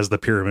love that it has the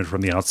pyramid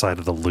from the outside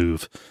of the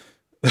Louvre.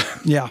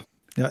 Yeah.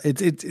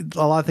 It's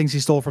a lot of things he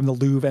stole from the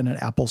Louvre and an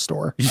Apple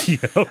store.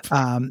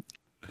 Yep.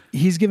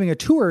 He's giving a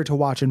tour to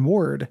Watch and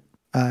Ward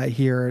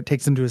here. It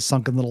takes him to his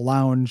sunken little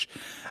lounge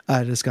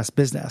to discuss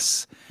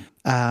business.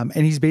 And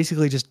he's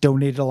basically just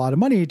donated a lot of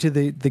money to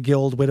the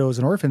Guild Widows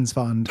and Orphans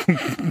Fund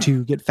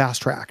to get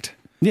fast tracked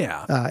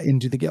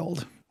into the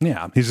Guild.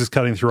 Yeah, he's just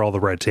cutting through all the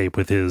red tape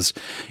with his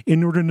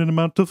inordinate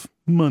amount of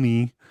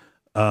money.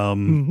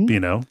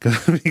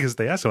 Because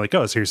they asked him like,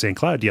 oh, so you're saying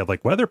Cloud, do you have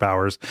like weather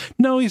powers?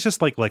 No, he's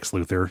just like Lex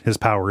Luthor. His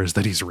power is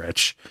that he's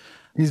rich.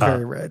 He's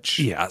very rich.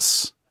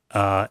 Yes.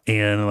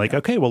 And like,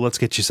 okay, well, let's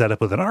get you set up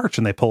with an arch,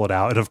 and they pull it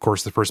out. And of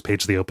course, the first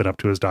page they open up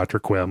to is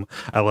Dr. Quim.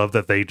 I love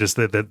that they just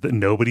that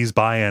nobody's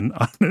buying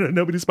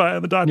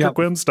the Dr.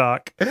 Quim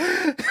stock.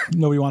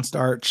 Nobody wants to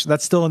arch.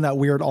 That's still in that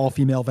weird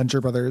all-female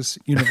Venture Brothers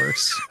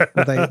universe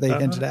where they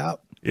hinted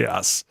out.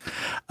 Yes.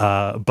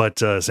 But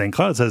St.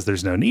 Cloud says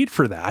there's no need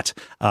for that.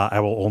 I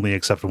will only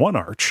accept one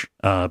arch,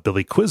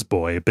 Billy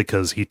Quizboy,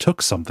 because he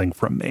took something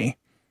from me.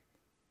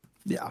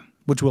 Yeah.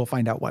 Which we'll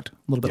find out a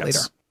little bit later.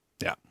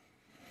 Yeah.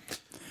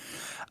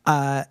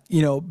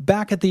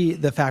 Back at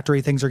the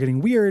factory, things are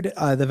getting weird.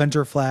 The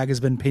Venture flag has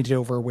been painted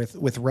over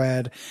with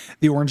red.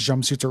 The orange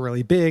jumpsuits are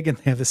really big, and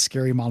they have this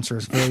scary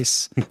monstrous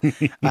face.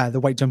 The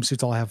white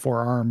jumpsuits all have 4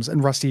 arms,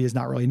 and Rusty is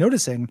not really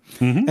noticing.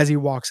 As he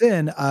walks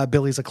in,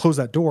 Billy's like, close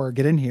that door,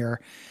 get in here.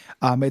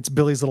 It's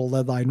Billy's little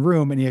lead-lined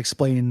room, and he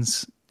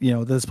explains,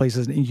 this place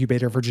is an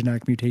incubator for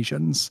genetic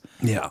mutations.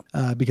 Yeah.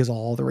 Because of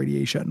all the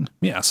radiation.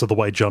 Yeah. So the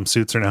white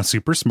jumpsuits are now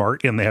super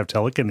smart, and they have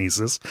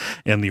telekinesis.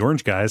 And the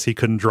orange guys, he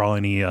couldn't draw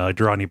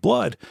any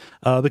blood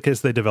because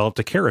they developed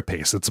a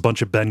carapace. It's a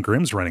bunch of Ben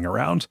Grimms running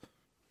around.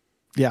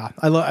 Yeah.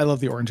 I love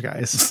the orange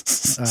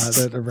guys.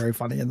 They're very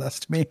funny in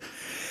this to me.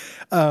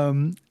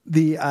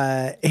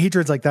 The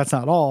hatred's like, that's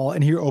not all.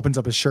 And he opens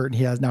up his shirt, and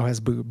he now has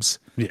boobs.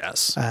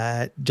 Yes.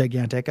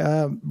 Gigantic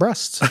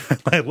breasts.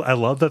 I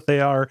love that they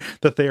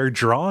are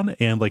drawn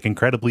and like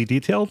incredibly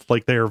detailed.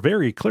 Like they are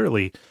very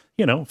clearly,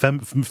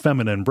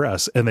 feminine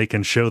breasts, and they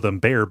can show them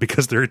bare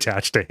because they're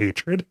attached to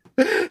hatred.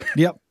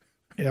 Yep.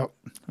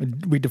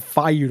 We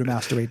defy you to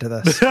masturbate to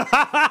this.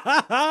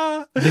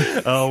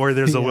 Oh, where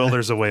there's a will,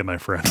 there's a way, my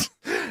friend.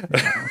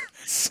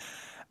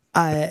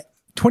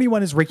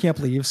 21 is raking up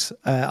leaves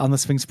on the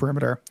Sphinx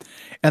perimeter,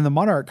 and the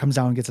Monarch comes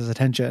down and gets his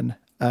attention.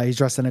 He's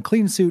dressed in a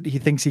clean suit. He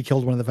thinks he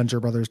killed one of the Venture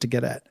brothers to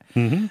get it.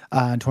 And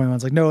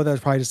 21's like, no, that was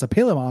probably just a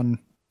Palemon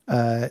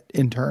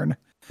intern.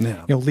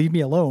 Yeah. Leave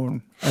me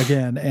alone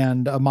again.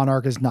 And a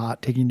Monarch is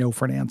not taking no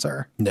for an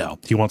answer. No,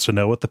 he wants to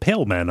know what the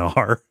Pale Men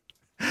are.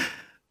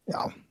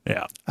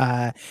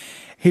 Yeah.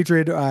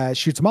 Hatred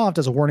shoots him off,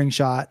 does a warning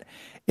shot.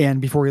 And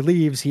before he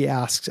leaves, he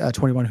asks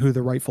 21 who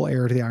the rightful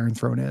heir to the Iron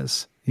Throne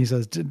is. He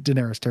says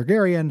Daenerys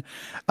Targaryen,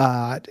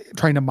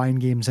 trying to mind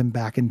games him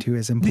back into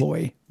his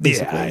employ.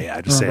 Basically. Yeah.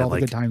 Just saying, all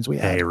the good times we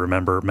had. Hey,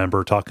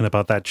 remember talking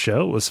about that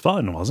show? It was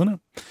fun, wasn't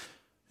it?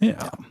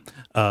 Yeah.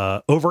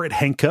 Over at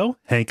Hank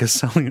is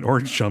selling an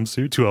orange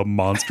jumpsuit to a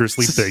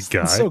monstrously big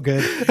guy. So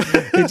good.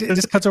 It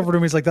just cuts over to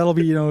him. He's like, that'll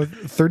be,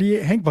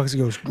 38 Hank bucks. He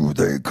goes, do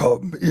they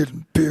come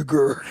in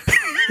bigger?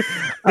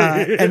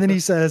 And then he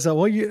says, well,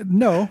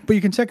 but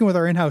you can check in with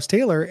our in-house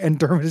tailor. And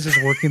Dermot is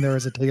just working there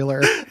as a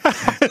tailor.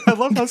 I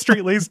love how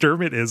straight-laced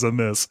Dermot is in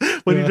this.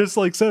 When he just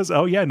like says,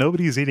 oh yeah,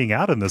 nobody's eating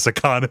out in this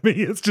economy.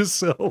 It's just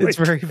so like, it's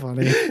very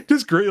funny.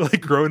 Just great,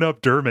 like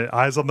grown-up Dermot,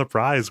 eyes on the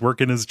prize,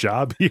 working his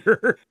job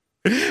here.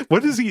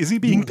 What is he? Is he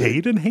being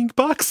paid in Hank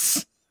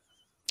bucks?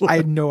 I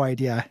had no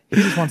idea. He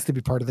just wants to be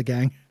part of the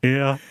gang.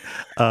 Yeah,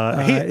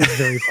 it's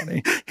very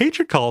funny.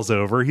 Hatred calls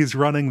over. He's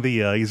running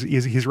the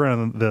he's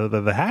running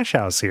the hash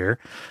house here.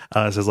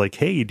 Says like,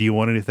 hey, do you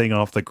want anything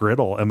off the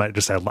griddle? And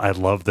I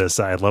love this.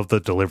 I love the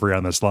delivery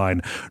on this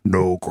line.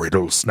 No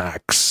griddle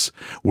snacks.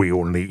 We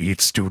only eat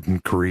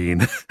student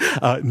green.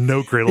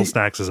 No griddle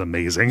snacks is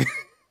amazing.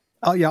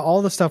 Oh yeah,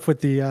 all the stuff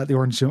with the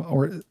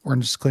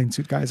orange clean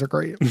suit guys are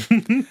great.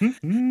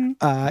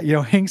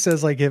 Hank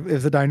says like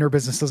if the diner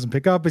business doesn't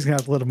pick up, he's gonna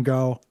have to let him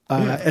go.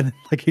 And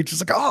like he's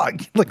just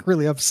like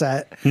really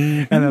upset.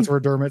 And that's where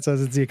Dermot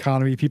says it's the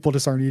economy. People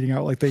just aren't eating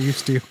out like they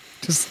used to.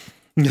 Just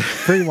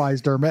very wise,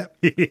 Dermot.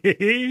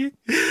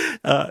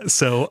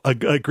 So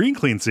a green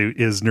clean suit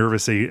is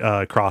nervously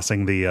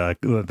crossing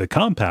the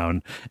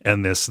compound,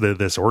 and this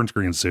orange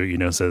green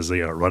suit, says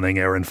running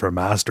errand for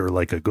master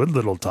like a good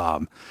little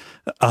Tom.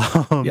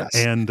 Yes.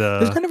 And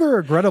there's kind of a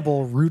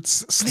regrettable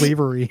roots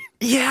slavery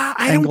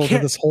angle to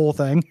this whole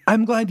thing.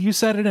 I'm glad you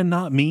said it and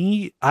not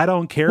me. I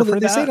don't care for that.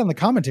 They say it on the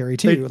commentary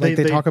too. They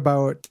talk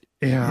about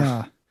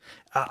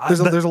there's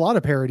a lot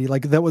of parody.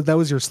 Like that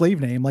was your slave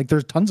name. Like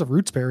there's tons of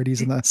roots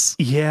parodies in this.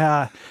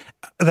 Yeah.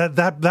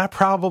 That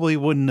probably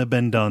wouldn't have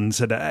been done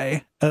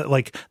today.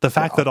 Like the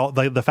fact that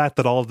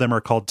all of them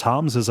are called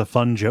Toms is a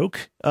fun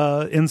joke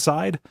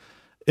inside.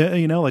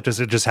 Like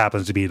it just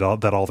happens to be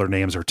that all their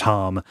names are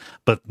Tom,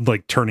 but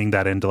like turning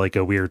that into like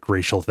a weird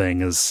racial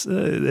thing is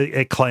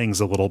it clangs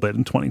a little bit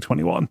in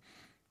 2021.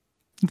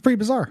 It's pretty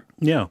bizarre.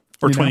 Yeah,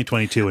 or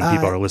 2022 when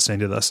people are listening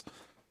to this.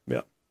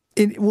 Yeah,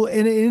 and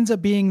it ends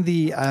up being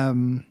the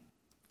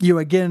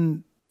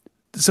again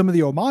some of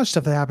the homage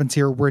stuff that happens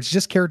here, where it's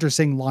just characters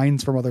saying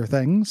lines from other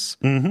things.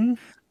 Mm-hmm.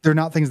 They're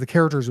not things the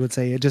characters would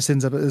say. It just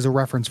ends up as a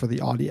reference for the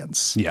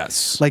audience.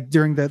 Yes, like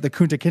during the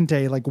Kunta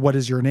Kinte, like what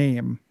is your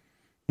name?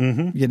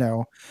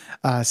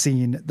 Mm-hmm.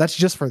 Scene that's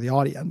just for the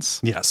audience.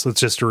 Yes, it's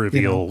just to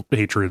reveal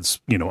Hatred's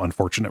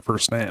unfortunate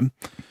first name.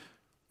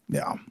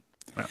 Yeah.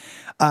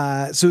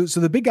 So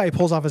the big guy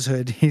pulls off his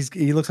hood.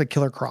 He looks like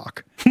Killer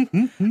Croc,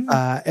 and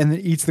then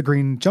eats the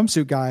green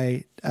jumpsuit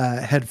guy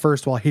head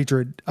first while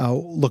Hatred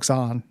looks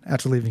on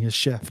after leaving his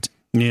shift.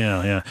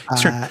 Yeah.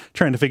 He's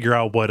trying to figure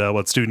out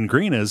what student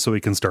green is so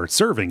he can start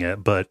serving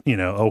it. But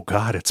oh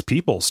god, it's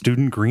people.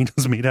 Student green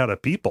is made out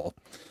of people.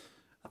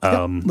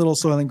 Little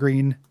Soylent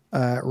Green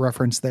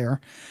reference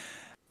there.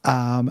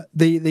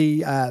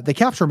 They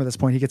capture him at this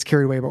point. He gets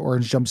carried away by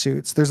orange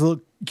jumpsuits. There's a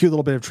cute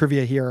little bit of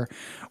trivia here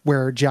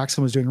where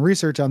Jackson was doing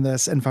research on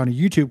this and found a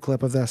YouTube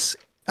clip of this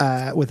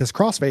with this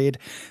crossfade,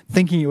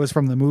 thinking it was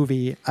from the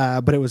movie,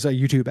 but it was a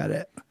YouTube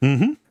edit.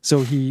 Mm-hmm.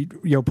 So he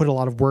put a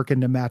lot of work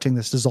into matching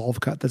this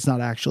dissolve cut that's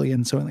not actually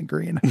in Soylent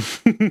Green.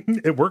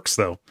 It works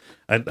though.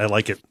 I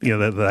like it.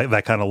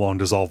 That kind of long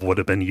dissolve would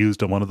have been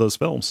used in one of those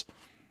films.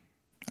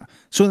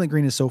 Soylent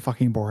Green is so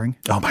fucking boring.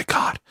 Oh my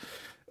god.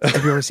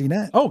 Have you ever seen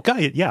it? Oh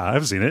god, yeah,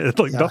 I've seen it. It's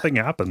like nothing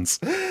happens.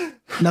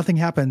 Nothing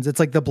happens. It's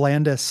like the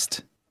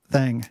blandest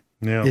thing.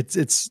 Yeah.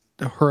 It's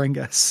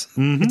horrendous.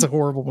 Mm-hmm. It's a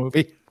horrible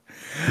movie.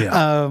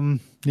 Yeah.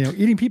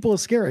 Eating people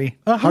is scary.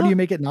 How do you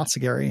make it not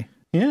scary?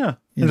 Yeah.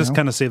 And just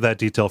kind of save that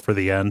detail for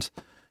the end.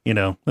 And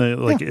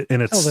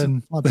it's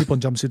then a lot of people in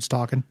jumpsuits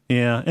talking.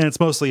 Yeah, and it's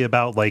mostly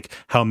about like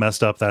how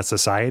messed up that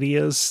society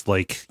is.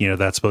 Like,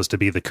 that's supposed to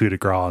be the coup de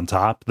grace on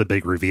top, the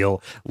big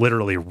reveal,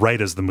 literally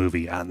right as the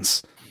movie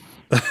ends.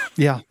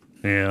 Yeah.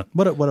 Yeah.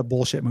 What a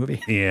bullshit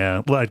movie.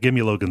 Yeah. Well, give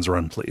me Logan's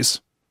Run,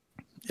 please.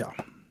 Yeah.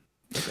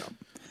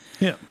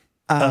 Yeah.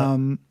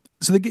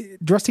 So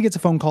Rusty gets a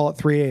phone call at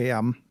 3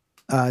 a.m.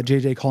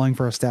 JJ calling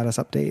for a status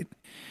update.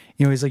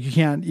 He's like, you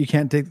can't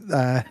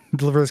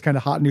deliver this kind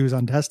of hot news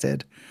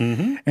untested.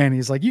 Mm-hmm. And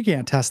he's like, you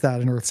can't test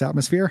that in Earth's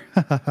atmosphere.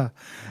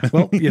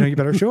 Well, you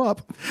better show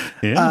up.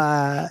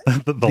 Yeah.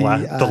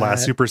 The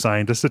last super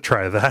scientist to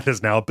try that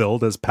is now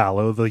billed as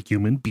Palo the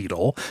human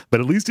beetle, but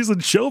at least he's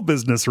in show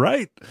business,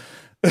 right?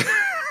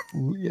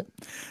 Yeah.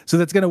 So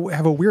that's going to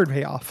have a weird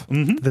payoff.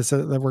 Mm-hmm. This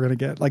that we're going to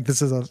get. Like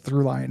this is a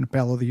through line,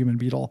 Palo the human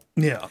beetle.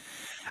 Yeah.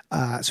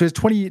 So it's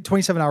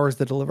 27 hours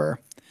to deliver.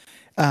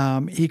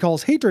 He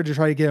calls Hatred to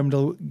try to get him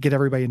to get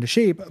everybody into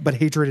shape, but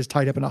Hatred is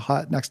tied up in a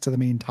hut next to the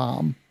main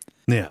Tom.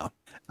 Yeah.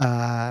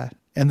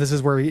 And this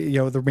is where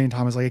the main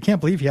Tom is like, I can't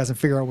believe he hasn't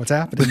figured out what's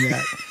happening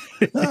yet.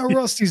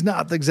 Rusty's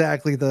not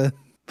exactly the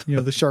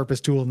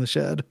sharpest tool in the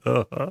shed.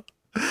 Uh-huh.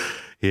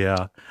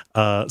 Yeah.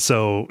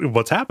 So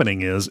what's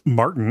happening is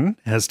Martin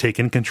has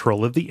taken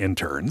control of the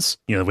interns.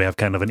 You know, we have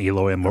kind of an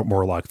Eloy and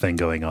Morlock thing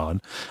going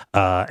on.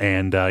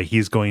 And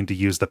he's going to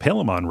use the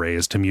Palamon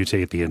rays to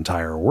mutate the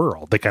entire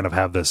world. They kind of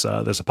have this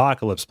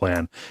apocalypse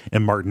plan,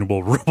 and Martin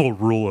will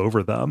rule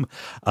over them.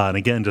 And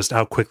again, just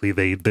how quickly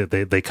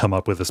they come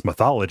up with this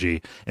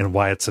mythology, and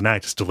Wyatt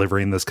Cenac is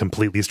delivering this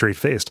completely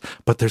straight-faced.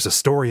 But there's a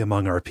story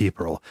among our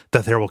people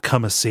that there will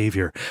come a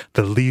savior,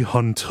 the Lee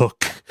Hun Tuk.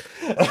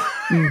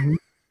 Mm-hmm.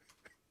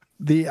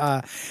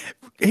 The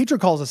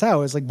Hatred calls us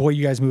out. It's like, boy,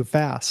 you guys move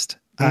fast.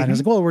 And I was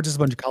like, well, we're just a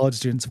bunch of college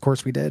students. Of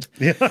course we did.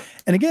 Yeah.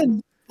 And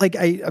again, like,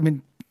 I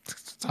mean,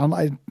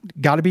 I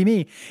gotta be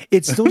me.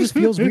 It still just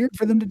feels weird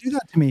for them to do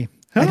that to me.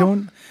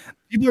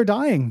 People are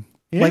dying.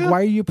 Yeah. Like,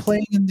 why are you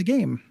playing in the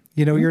game?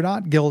 You know, you're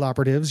not guild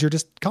operatives. You're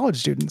just college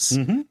students.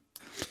 You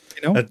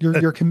know,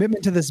 your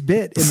commitment to this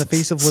bit in the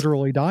face of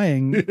literally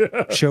dying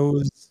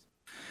shows,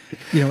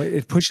 you know,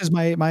 it pushes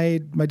my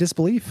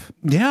disbelief.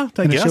 Yeah,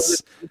 I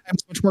guess I'm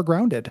much more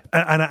grounded.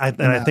 And I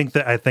think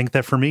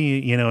that for me,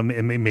 you know,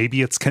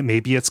 maybe it's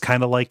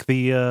kind of like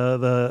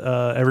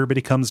the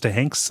everybody comes to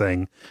Hanks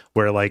thing,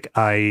 where like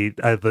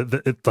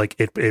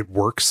it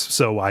works,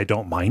 so I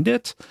don't mind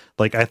it.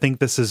 Like, I think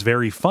this is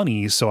very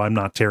funny, so I'm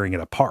not tearing it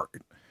apart.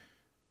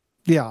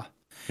 Yeah.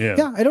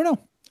 I don't know.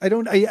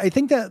 I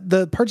think that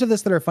the parts of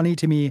this that are funny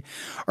to me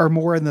are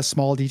more in the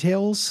small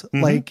details,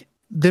 like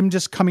them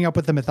just coming up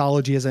with the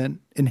mythology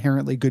isn't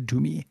inherently good to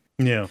me.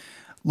 Yeah.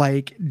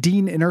 Like,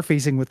 Dean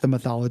interfacing with the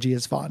mythology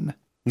is fun.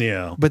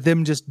 Yeah. But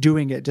them just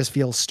doing it just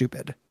feels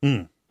stupid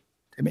to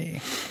me.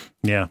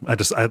 Yeah.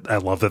 I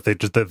love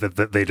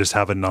that they just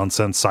have a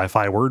nonsense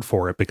sci-fi word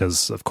for it,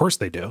 because of course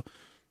they do.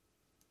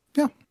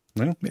 Yeah.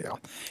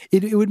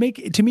 It would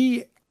make, to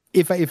me,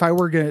 if I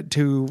were going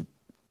to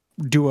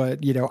do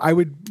I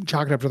would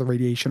chalk it up to the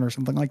radiation or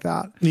something like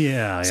that.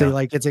 Say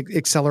like it's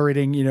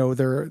accelerating,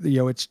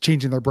 it's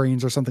changing their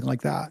brains or something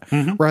like that,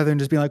 rather than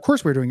just being like, of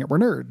course we're doing it, we're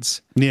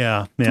nerds.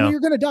 Yeah.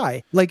 You're gonna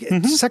die. Like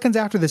seconds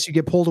after this, you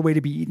get pulled away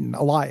to be eaten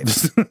alive.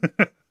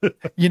 Like,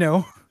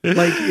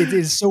 it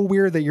is so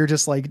weird that you're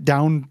just like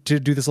down to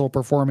do this little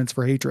performance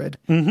for hatred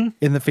in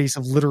the face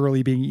of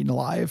literally being eaten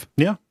alive.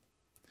 Yeah.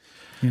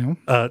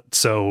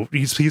 So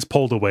he's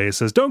pulled away,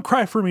 says, "Don't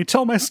cry for me,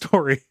 tell my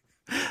story."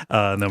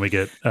 And then we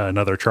get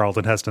another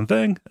Charlton Heston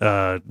thing.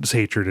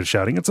 Hatred is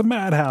shouting, "It's a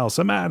madhouse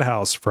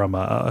from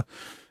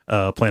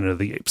Planet of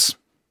the Apes."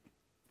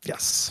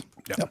 Yes.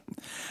 Yep.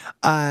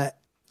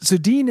 So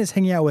Dean is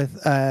hanging out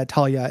with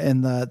Talia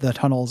in the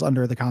tunnels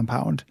under the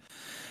compound.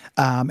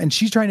 And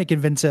she's trying to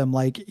convince him,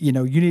 like, you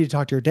need to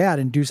talk to your dad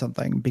and do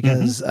something,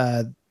 because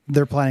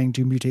they're planning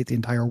to mutate the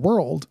entire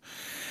world.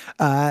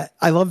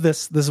 I love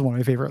this. This is one of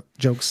my favorite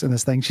jokes in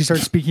this thing. She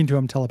starts speaking to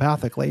him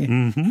telepathically.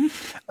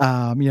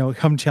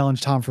 Come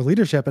challenge Tom for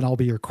leadership and I'll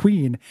be your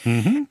queen.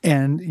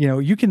 And,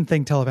 you can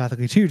think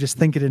telepathically too. Just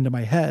think it into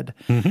my head.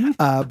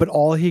 But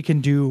all he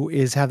can do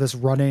is have this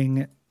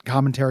running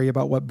commentary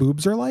about what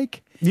boobs are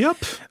like. Yep.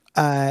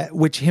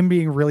 Which him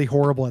being really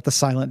horrible at the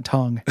silent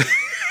tongue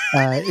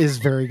is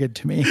very good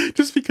to me.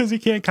 Just because he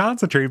can't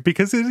concentrate,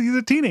 because he's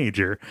a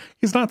teenager.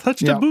 He's not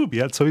touched a boob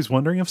yet, so he's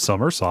wondering if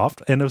some are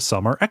soft and if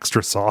some are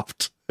extra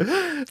soft.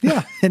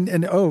 Yeah. And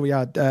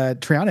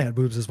Triana had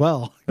boobs as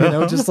well.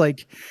 Just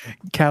like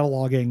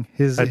cataloging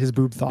his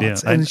boob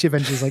thoughts. And she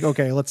eventually is like,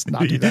 okay, let's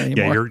not do that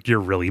anymore. Yeah, you're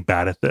really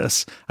bad at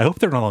this. I hope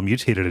they're not all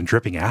mutated and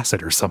dripping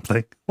acid or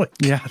something. Like,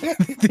 yeah.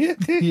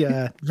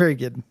 Yeah. Very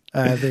good.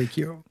 Very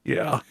cute.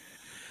 Yeah.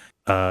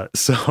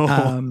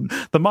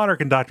 The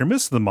Monarch and Dr.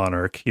 Miss the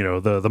Monarch,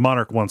 the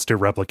Monarch wants to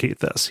replicate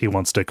this. He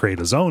wants to create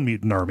his own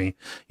mutant army.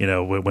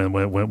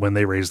 When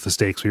they raise the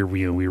stakes,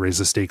 we raise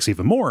the stakes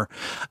even more.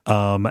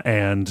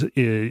 And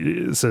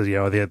it says,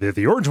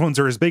 the orange ones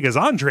are as big as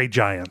Andre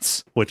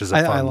Giants, which is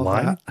a fun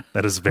line.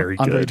 That is very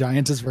good. Andre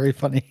Giants is very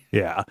funny.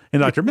 Yeah.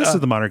 And Dr. Miss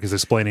the Monarch is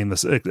explaining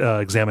this,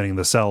 examining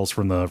the cells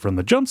from the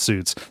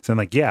jumpsuits, saying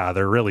like, yeah,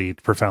 they're really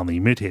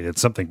profoundly mutated.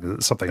 Something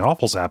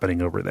awful's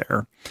happening over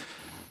there.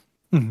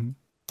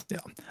 Yeah.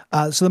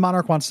 So the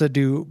Monarch wants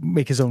to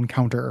make his own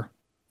counter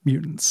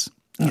mutants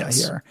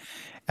here,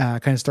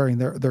 kind of starting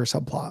their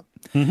subplot.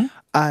 So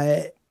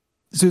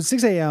at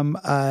 6 a.m.,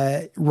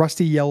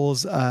 Rusty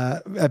yells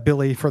at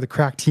Billy for the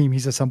crack team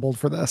he's assembled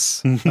for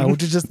this,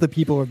 which is just the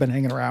people who have been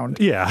hanging around.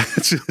 Yeah,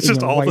 it's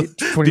just all White,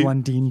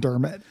 21 Dean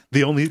Dermot.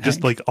 The only,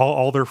 just like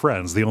all their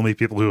friends, the only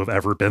people who have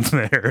ever been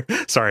there.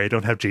 Sorry, I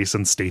don't have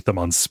Jason Statham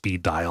on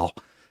speed dial.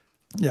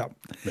 Yeah.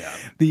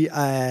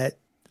 The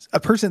a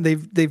person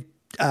they've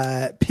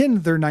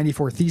pinned their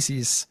 94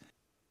 theses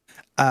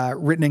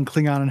written in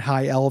Klingon and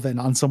High Elven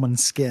on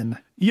someone's skin.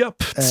 Yep.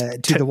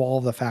 To the wall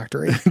of the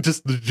factory.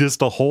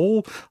 just a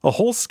whole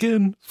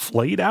skin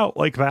flayed out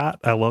like that.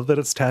 I love that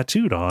it's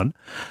tattooed on.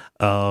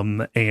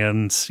 21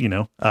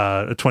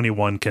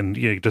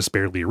 can just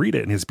barely read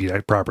it and it's be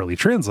properly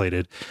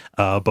translated.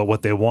 But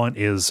what they want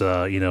is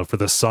for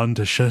the sun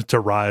to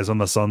rise on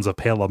the sons of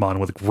Palamon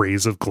with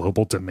rays of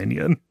global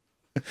dominion.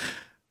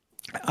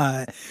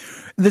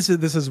 This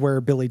is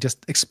where Billy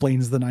just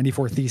explains the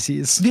 94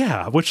 Theses.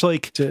 Yeah, which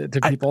like to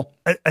people.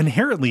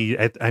 Inherently,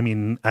 I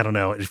mean, I don't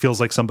know. It feels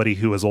like somebody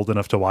who is old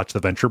enough to watch the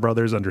Venture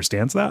Brothers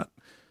understands that,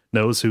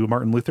 knows who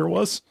Martin Luther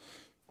was.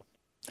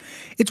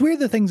 It's weird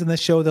the things in this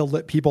show they'll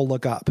let people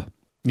look up.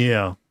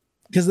 Yeah.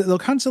 Because they'll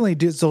constantly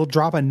they'll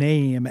drop a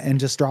name and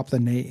just drop the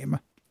name.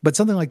 But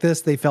something like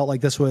this, they felt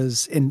like this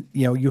was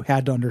you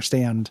had to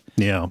understand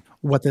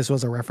what this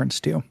was a reference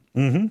to.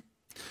 Mm-hmm.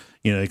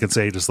 You could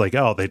say just like,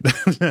 oh, they,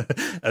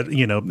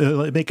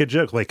 make a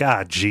joke like,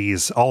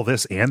 geez, all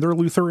this and they're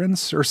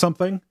Lutherans or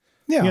something.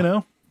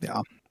 Yeah.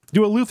 Yeah.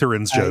 Do a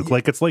Lutherans joke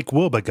like it's like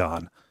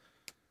Wobegon.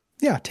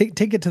 Yeah,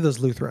 take it to those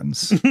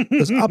Lutherans,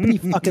 those uppity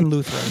fucking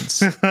Lutherans,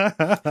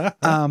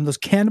 those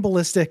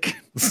cannibalistic,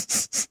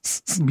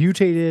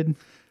 mutated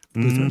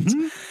Lutherans.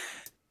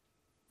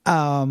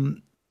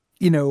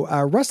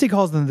 Mm-hmm. Rusty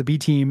calls them the B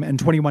team, and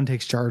 21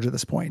 takes charge at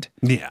this point.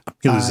 Yeah,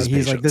 he loses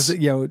he's patience.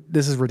 like,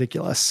 this is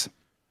ridiculous.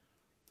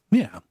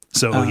 Yeah.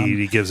 So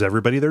he gives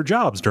everybody their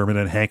jobs. Dermot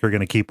and Hank are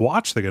going to keep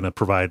watch. They're going to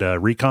provide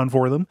recon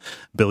for them.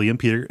 Billy and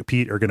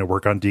Pete are going to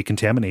work on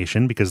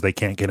decontamination because they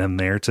can't get in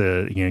there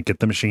to get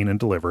the machine and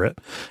deliver it.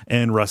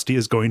 And Rusty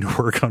is going to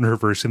work on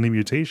reversing the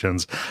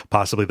mutations,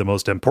 possibly the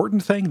most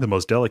important thing, the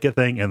most delicate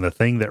thing, and the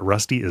thing that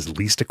Rusty is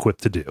least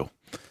equipped to do.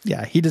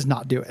 Yeah, he does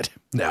not do it.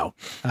 No.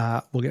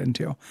 We'll get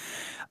into.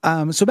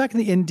 So back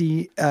in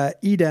the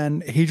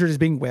Eden, Hadrian is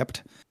being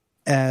whipped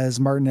as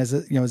Martin,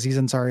 Aziz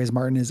Ansari as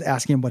Martin is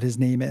asking him what his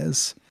name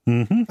is.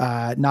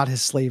 Mm-hmm. Not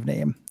his slave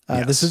name.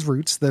 Yes. This is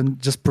Roots, then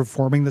just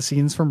performing the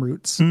scenes from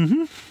Roots.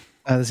 Mm-hmm.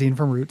 The scene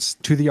from Roots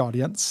to the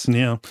audience.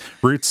 Yeah.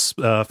 Roots,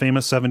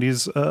 famous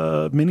 70s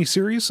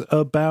miniseries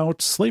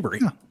about slavery.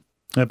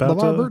 Yeah. About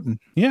LeVar Burton.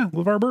 Yeah,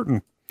 LeVar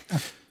Burton. Yeah.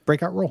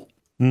 Breakout role.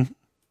 Mm-hmm.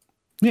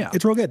 Yeah.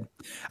 It's real good.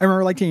 I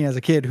remember liking it as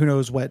a kid. Who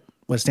knows what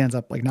stands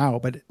up like now,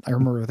 but I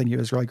remember thinking it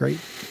was really great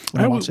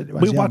when I watched it.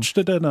 We watched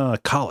it in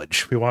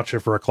college. We watched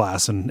it for a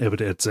class, and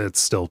it's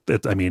still,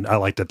 I mean, I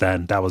liked it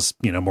then. That was,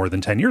 more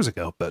than 10 years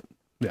ago, but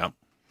yeah.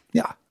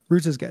 Yeah.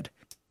 Roots is good.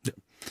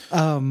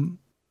 Yeah.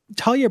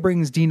 Talia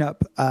brings Dean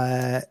up,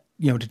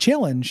 to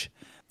challenge,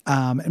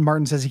 and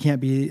Martin says he can't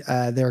be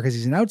there because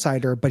he's an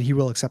outsider, but he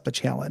will accept the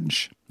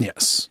challenge.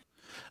 Yes.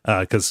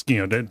 Because,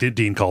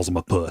 Dean calls him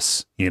a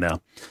puss, Yeah.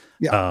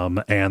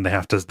 And they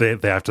have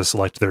to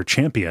select their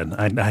champion.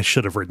 I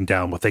should have written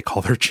down what they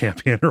call their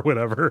champion or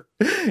whatever.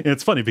 And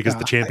it's funny because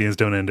the champions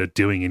don't end up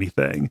doing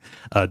anything.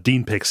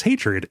 Dean picks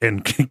Hatred,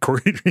 and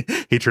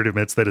Hatred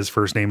admits that his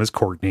first name is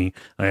Courtney.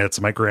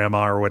 It's my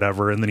grandma or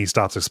whatever. And then he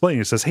stops explaining.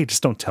 He says, "Hey,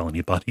 just don't tell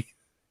anybody."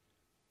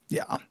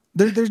 Yeah.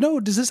 There's no,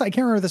 I can't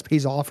remember if this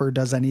pays off or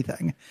does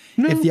anything.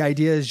 No. If the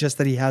idea is just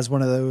that he has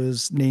one of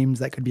those names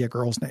that could be a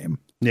girl's name.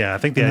 Yeah. I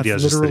think the idea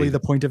is literally the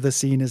point of the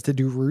scene is to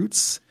do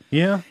Roots.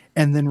 Yeah.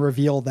 And then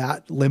reveal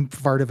that limp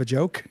fart of a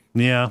joke.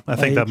 Yeah. I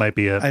think that might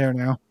be it. I don't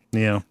know.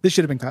 Yeah. This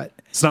should have been cut.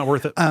 It's not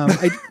worth it.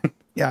 I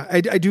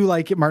do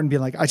like Martin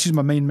being like, I choose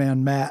my main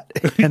man, Matt.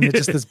 And it's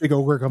just this big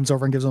ogre comes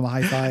over and gives him a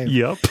high five.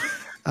 Yep.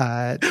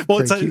 Well,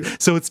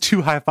 it's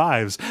two high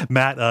fives.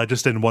 Matt,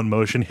 just in one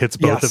motion, hits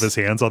both of his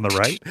hands on the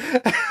right.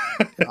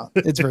 Yeah,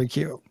 it's very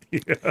cute.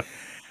 Yeah.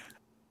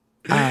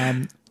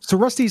 So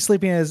Rusty's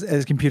sleeping at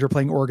his computer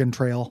playing Oregon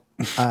Trail,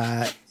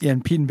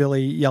 and Pete and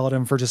Billy yell at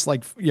him for just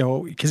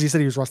because he said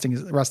he was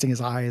rusting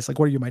his eyes. Like,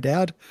 what are you, my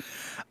dad?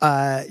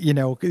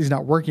 He's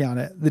not working on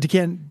it.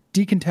 The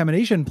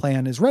decontamination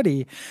plan is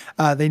ready.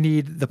 They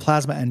need the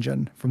plasma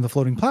engine from the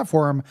floating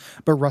platform,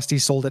 but Rusty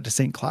sold it to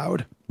St.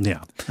 Cloud.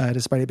 Yeah.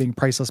 Despite it being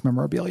priceless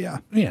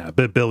memorabilia. Yeah,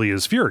 but Billy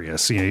is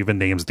furious. He even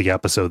names the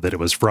episode that it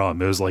was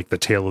from. It was like the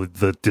tale of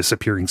the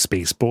disappearing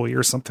space boy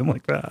or something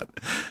like that.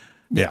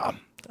 Yeah.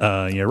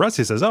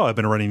 Rusty says, I've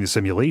been running these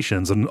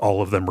simulations and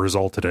all of them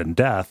resulted in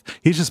death.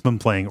 He's just been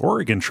playing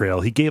Oregon Trail.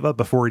 He gave up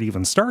before it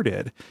even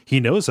started. He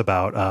knows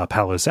about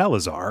Paulo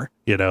Salazar,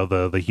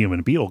 the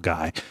human beetle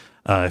guy.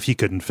 If he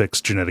couldn't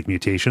fix genetic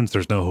mutations,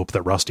 there's no hope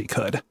that Rusty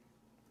could.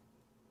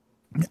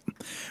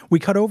 We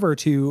cut over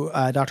to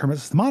Dr. and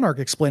Mrs. Monarch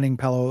explaining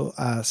Paulo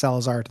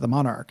Salazar to the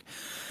Monarch.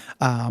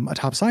 A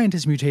top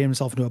scientist mutated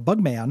himself into a bug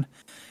man.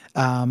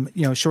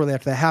 Shortly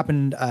after that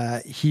happened,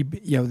 he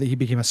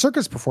became a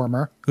circus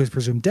performer who was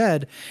presumed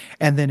dead,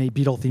 and then a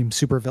Beatle-themed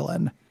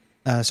supervillain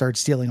started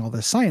stealing all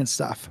this science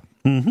stuff.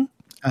 Mm-hmm.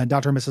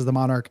 Dr. and Mrs. the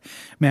Monarch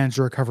managed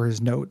to recover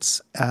his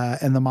notes,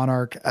 and the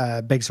Monarch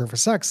begs her for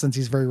sex since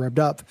he's very rubbed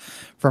up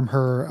from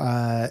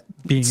her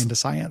being into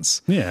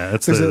science. Yeah,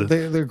 it's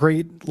the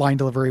great line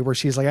delivery where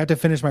she's like, I have to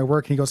finish my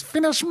work, and he goes,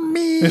 finish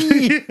me!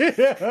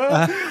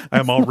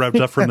 I'm all revved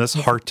up from this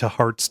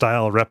heart-to-heart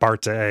style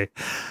repartee.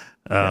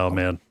 Oh,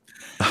 man.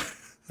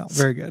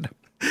 Very good.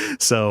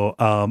 So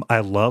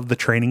I love the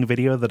training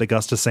video that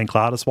Augustus St.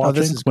 Cloud is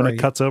watching when it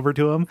cuts over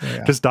to him.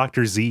 Yeah. Just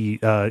Dr. Z,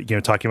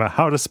 talking about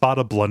how to spot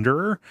a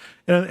blunderer.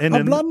 And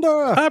a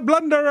blunderer! A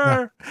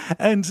blunderer! Yeah.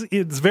 And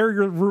it's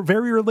very,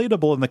 very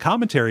relatable in the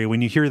commentary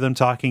when you hear them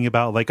talking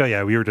about like,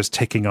 we were just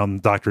ticking on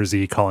Dr.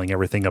 Z calling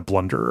everything a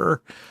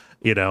blunderer,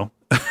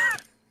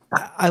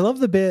 I love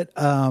the bit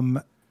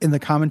in the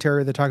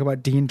commentary, they talk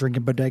about Dean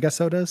drinking bodega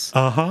sodas.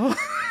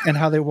 And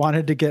how they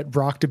wanted to get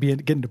Brock to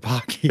get into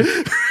Pocky.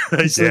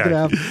 So they could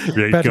have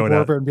Patrick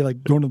Warburton and be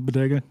like, going to the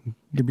bodega,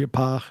 give me a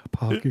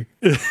Pocky.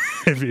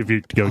 if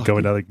you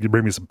going out, like,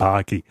 bring me some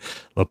Pocky.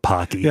 A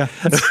Pocky. Yeah.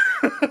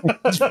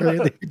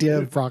 The idea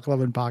of Brock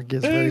loving Pocky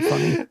is very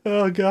funny.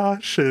 Oh,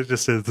 gosh.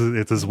 It's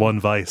his one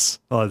vice,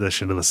 in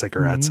addition to the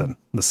cigarettes and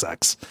the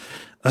sex.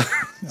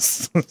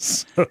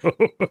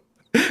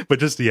 But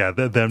just,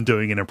 them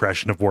doing an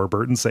impression of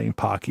Warburton saying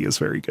Pocky is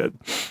very good.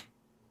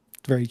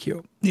 Very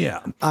cute.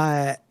 Yeah.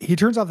 He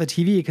turns off the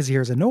TV because he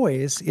hears a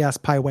noise. He asks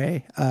Pai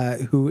Wei,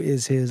 who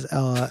is his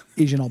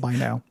Asian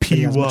albino.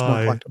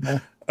 PY.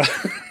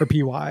 Or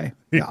PY.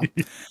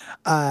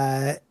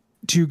 Yeah.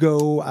 To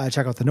go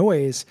check out the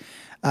noise.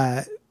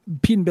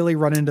 Pete and Billy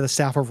run into the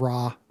staff of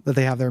Ra that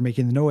they have there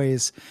making the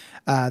noise.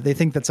 They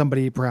think that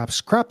somebody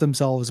perhaps crapped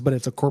themselves, but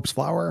it's a corpse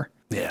flower.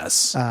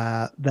 Yes.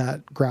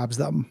 That grabs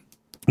them.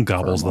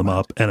 Gobbles them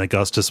up, and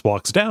Augustus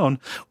walks down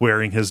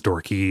wearing his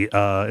dorky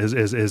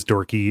his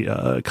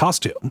dorky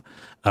costume.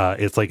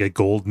 It's like a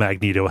gold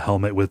Magneto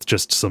helmet with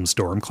just some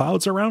storm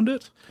clouds around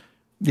it.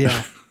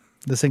 Yeah,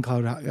 the St.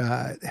 Cloud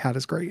hat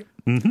is great.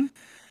 Mm-hmm.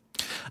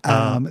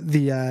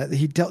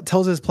 He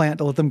tells his plant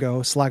to let them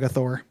go.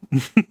 Slagathor.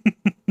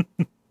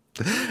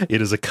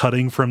 It is a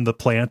cutting from the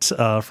plant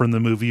from the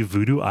movie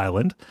Voodoo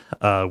Island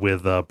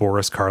with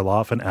Boris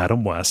Karloff and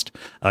Adam West.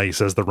 He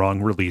says the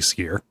wrong release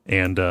year,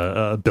 and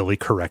Billy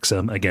corrects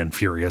him again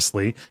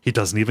furiously. He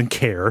doesn't even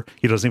care.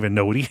 He doesn't even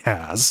know what he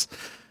has.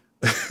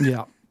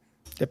 Yeah.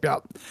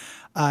 Yep.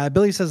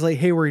 Billy says, like,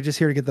 hey, we're just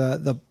here to get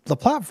the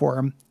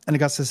platform. And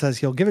Augustus says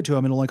he'll give it to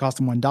him. It'll only cost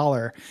him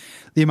 $1,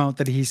 the amount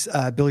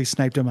that Billy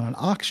sniped him on an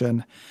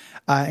auction,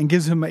 and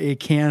gives him a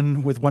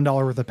can with $1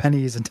 worth of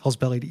pennies and tells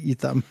Billy to eat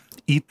them.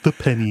 Eat the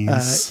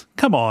pennies.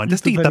 Come on,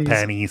 just eat the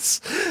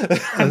pennies.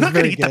 I'm not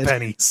going to eat the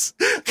pennies.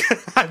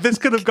 This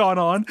could have gone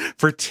on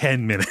for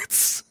 10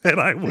 minutes, and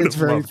I would have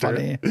loved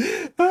it. It's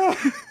very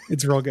funny.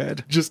 It's real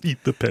good. Just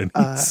eat the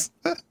pennies.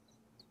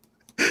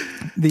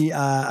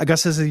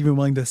 Augustus is even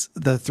willing to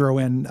throw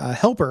in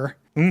Helper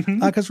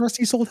because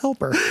Rusty sold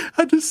Helper.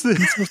 It's so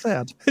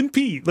sad. And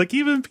Pete,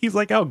 even Pete's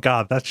like, oh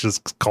God, that's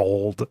just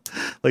cold.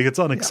 It's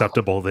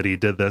unacceptable that he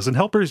did this. And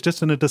Helper is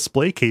just in a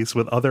display case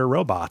with other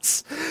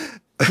robots.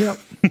 Yep.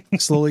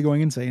 Slowly going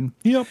insane.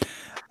 Yep.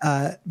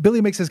 Billy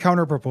makes his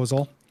counter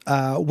proposal.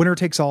 Winner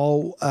takes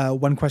all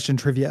one question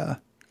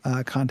trivia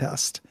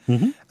contest.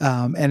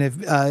 And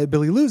if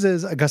Billy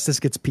loses, Augustus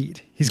gets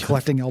Pete. He's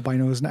collecting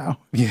albinos now.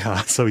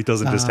 Yeah, so he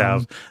doesn't just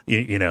have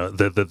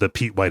the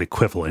Pete White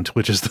equivalent,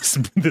 which is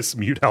this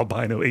mute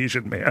albino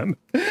Asian man,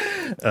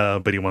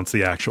 but he wants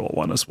the actual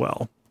one as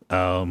well.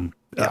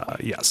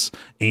 Yes,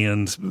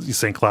 and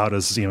St. Cloud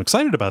is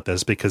excited about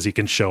this because he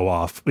can show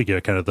off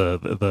kind of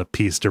the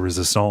piece de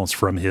resistance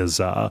from his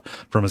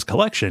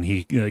collection.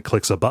 He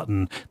clicks a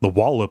button, the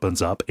wall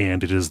opens up,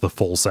 and it is the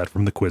full set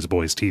from the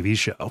Quizboys TV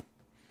show.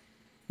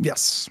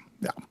 Yes.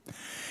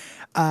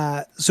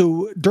 Yeah.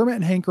 So Dermot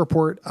and Hank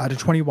report to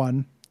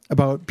 21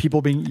 about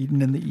people being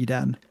eaten in the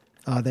Eden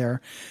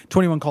there.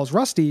 21 calls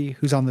Rusty,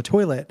 who's on the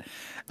toilet.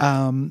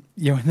 And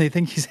they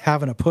think he's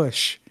having a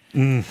push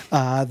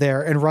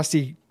there. And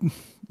Rusty,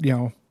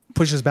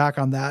 pushes back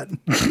on that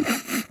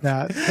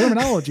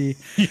terminology.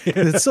 Yeah.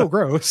 It's so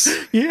gross.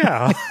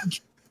 Yeah.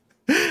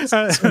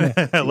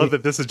 I love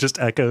that this is just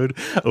echoed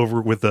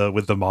over with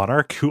the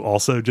monarch, who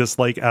also just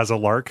as a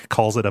lark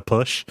calls it a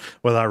push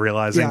without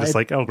realizing,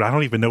 I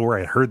don't even know where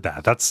I heard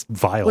that. That's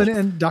vile.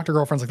 And Dr.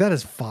 Girlfriend's like, that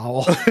is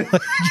foul.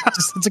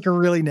 It's like a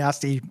really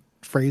nasty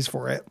phrase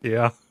for it.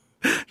 Yeah.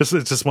 It's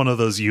just one of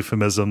those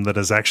euphemisms that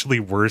is actually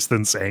worse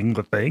than saying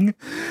the thing.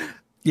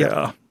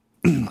 Yeah.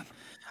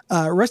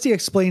 Rusty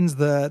explains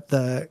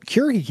the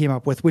cure he came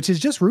up with, which is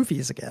just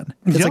roofies again.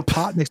 It's like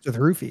pot mixed with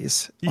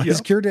roofies. His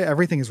cure to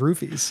everything is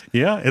roofies.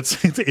 Yeah, it's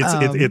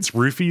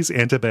roofies,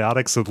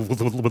 antibiotics with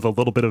a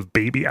little bit of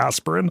baby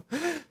aspirin.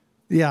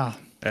 Yeah.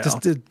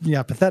 Just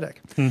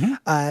pathetic.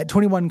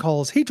 21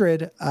 calls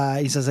Hatred.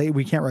 He says, hey,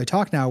 we can't really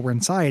talk now. We're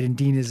inside, and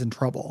Dean is in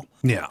trouble.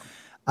 Yeah.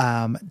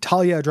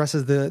 Talia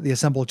addresses the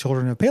assembled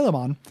children of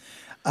Palamon,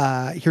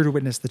 here to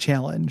witness the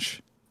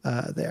challenge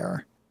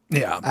there.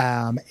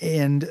 Yeah.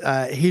 And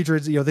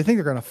Hadrid, they think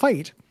they're going to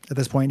fight at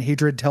this point.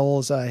 Hadrid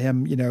tells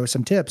him,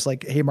 some tips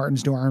like, hey,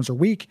 Martin's new arms are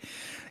weak,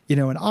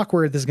 and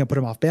awkward. This is going to put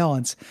him off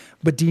balance.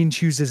 But Dean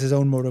chooses his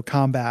own mode of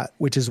combat,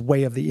 which is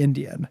Way of the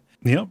Indian.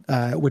 Yep.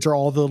 Which are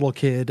all the little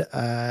kid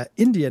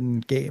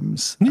Indian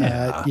games,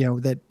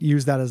 that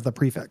use that as the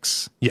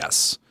prefix.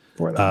 Yes.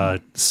 For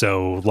them.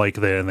 So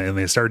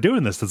they start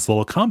doing this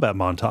little combat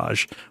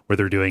montage where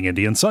they're doing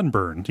Indian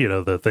sunburn,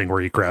 the thing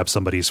where you grab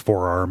somebody's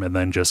forearm and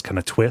then just kind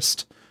of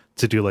twist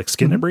to do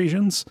skin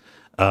abrasions.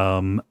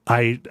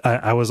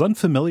 I was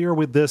unfamiliar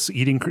with this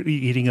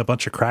eating a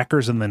bunch of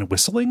crackers and then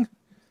whistling.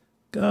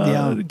 Game.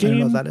 I don't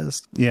know what that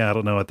is. Yeah, I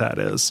don't know what that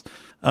is.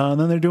 And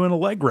then they're doing a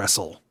leg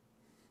wrestle.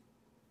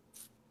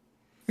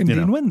 And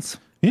Dean wins.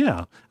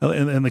 Yeah,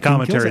 in the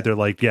commentary, they're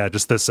like, yeah,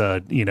 just this,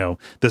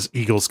 this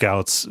Eagle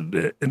Scouts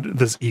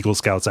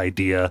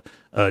idea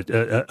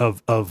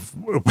of of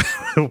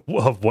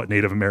what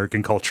Native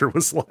American culture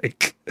was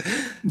like.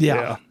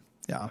 Yeah,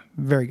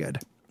 very good.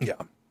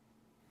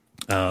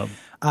 Yeah.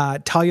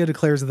 Talia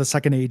declares that the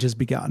second age has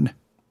begun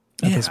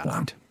at this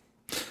point.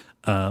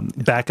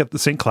 Back at the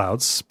St.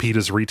 Clouds, Pete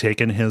has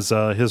retaken his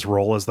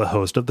role as the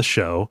host of the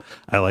show.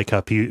 I like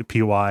how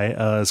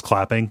PY is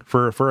clapping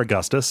for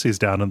Augustus. He's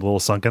down in the little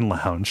sunken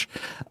lounge,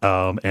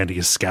 and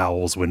he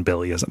scowls when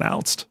Billy is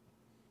announced.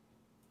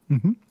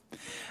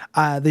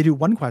 Mm-hmm. They do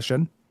one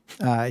question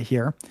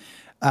here.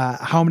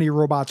 How many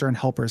robots are in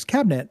Helper's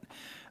cabinet?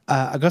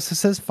 Augustus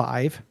says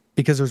 5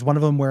 because there's one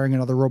of them wearing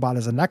another robot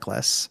as a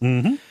necklace.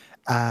 Mm-hmm.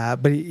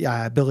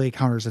 But Billy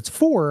counters it's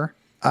 4.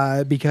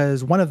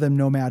 Because one of them,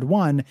 Nomad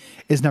 1,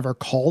 is never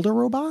called a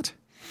robot.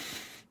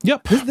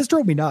 Yep. This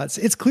drove me nuts.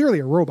 It's clearly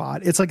a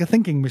robot. It's like a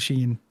thinking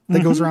machine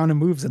that goes around and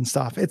moves and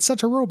stuff. It's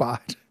such a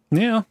robot.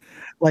 Yeah.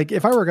 Like,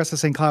 if I were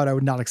Augustus St. Cloud, I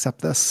would not accept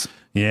this.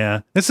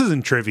 Yeah. This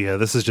isn't trivia.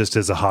 This is just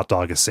as a hot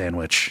dog, a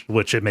sandwich,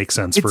 which it makes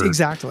sense for.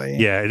 Exactly.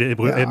 Yeah.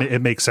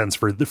 It makes sense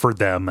for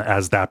them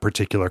as that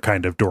particular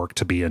kind of dork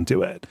to be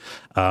into it.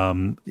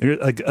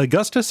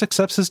 Augustus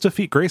accepts his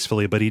defeat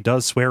gracefully, but he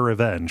does swear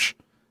revenge.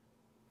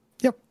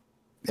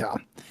 Yeah.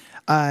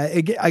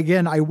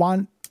 Again, I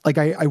want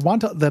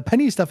the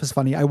Penny stuff is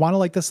funny. I want to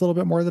like this a little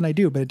bit more than I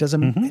do, but it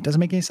doesn't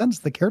make any sense.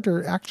 The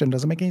character action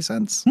doesn't make any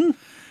sense to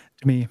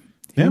me.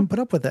 You didn't put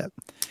up with it.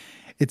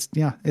 It's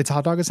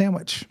hot dog a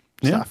sandwich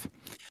stuff.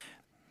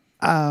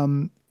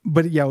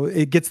 But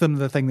it gets them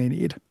the thing they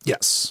need.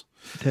 Yes.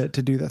 To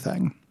do the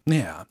thing.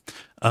 Yeah.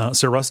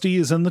 So Rusty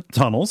is in the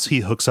tunnels.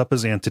 He hooks up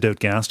his antidote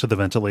gas to the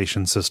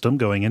ventilation system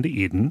going into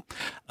Eden.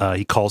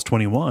 He calls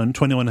 21.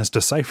 21 has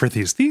deciphered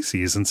these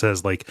theses and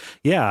says, like,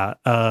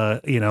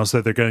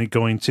 so they're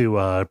going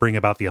to bring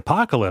about the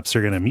apocalypse.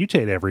 They're going to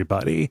mutate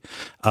everybody.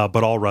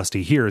 But all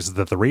Rusty hears is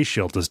that the ray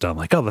shield is done.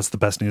 Like, oh, that's the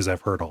best news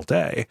I've heard all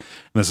day.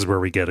 And this is where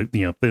we get,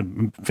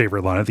 the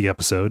favorite line of the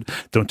episode.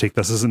 Don't take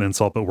this as an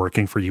insult, but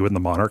working for you and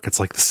the Monarch, it's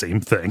like the same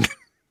thing.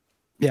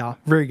 Yeah,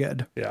 very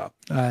good. Yeah.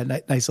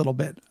 Nice little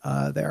bit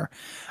there.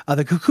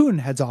 The Cocoon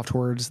heads off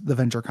towards the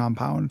Venture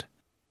compound.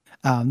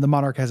 The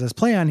Monarch has his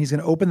plan. He's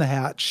going to open the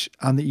hatch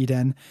on the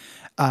Eden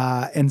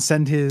and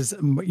send his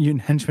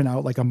henchmen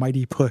out like a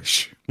mighty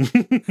push.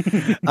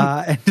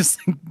 And just,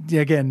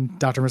 again,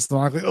 Dr. Mr.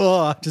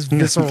 Monarch, just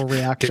visceral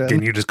reaction.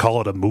 Can you just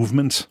call it a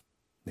movement?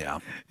 Yeah.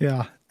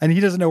 Yeah. And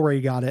he doesn't know where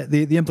he got it.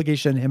 The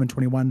implication, him and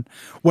 21,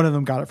 one of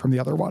them got it from the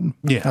other one.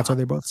 Yeah. That's why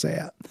they both say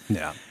it.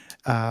 Yeah.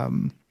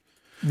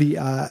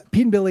 The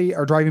Pete and Billy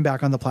are driving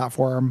back on the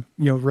platform,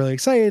 really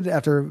excited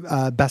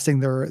after besting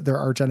their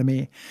arch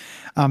enemy.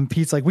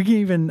 Pete's like, we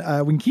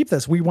can keep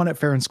this. We won it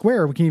fair and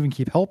square. We can even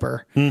keep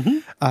Helper. Mm-hmm.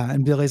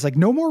 And Billy's like,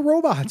 no more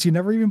robots. You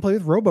never even play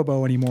with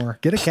Robobo anymore.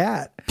 Get a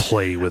cat.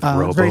 Play with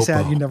Robobo. It's very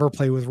sad you never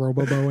play with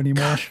Robobo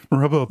anymore. Gosh,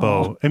 Robobo.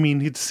 Oh. I mean,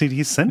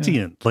 he's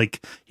sentient. Yeah.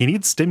 Like, he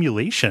needs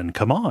stimulation.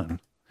 Come on.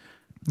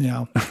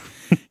 Yeah.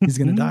 He's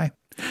going to die.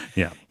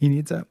 Yeah. He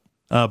needs it.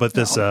 But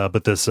this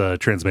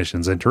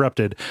transmission is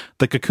interrupted.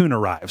 The Cocoon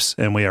arrives,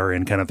 and we are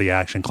in kind of the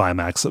action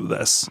climax of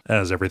this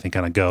as everything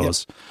kind of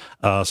goes.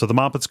 Yep. So the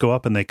Moppets go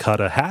up and they cut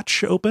a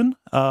hatch open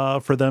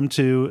for them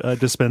to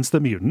dispense the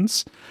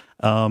mutants.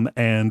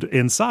 And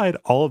inside,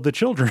 all of the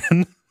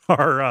children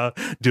are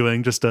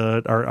doing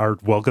are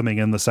welcoming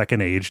in the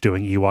second age,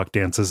 doing Ewok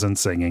dances and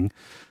singing.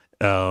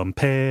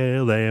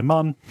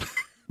 Pelemon.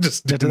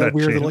 Just to that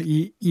weird little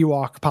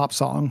Ewok pop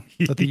song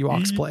that the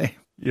Ewoks play.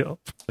 Yep.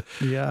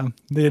 Yeah.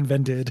 They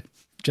invented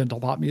gentle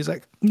pop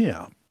music.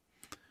 Yeah.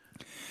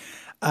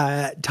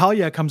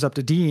 Talia comes up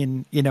to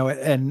Dean,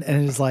 and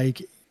is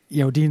like,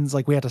 Dean's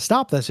like, we have to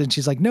stop this. And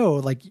she's like, no,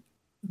 like,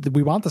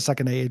 we want the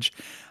second age.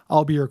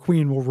 I'll be your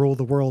queen. We'll rule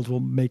the world. We'll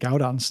make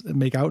out and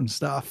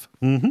stuff.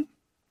 Mm-hmm.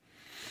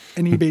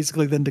 And he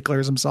basically then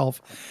declares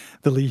himself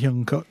the Lee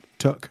Hyung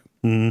Took.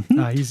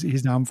 Mm-hmm.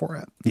 He's down for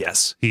it.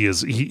 Yes, he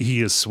is.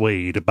 He is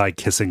swayed by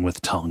kissing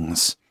with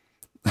tongues.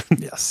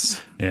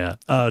 Yes. Yeah.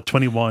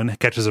 21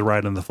 catches a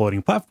ride on the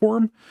floating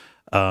platform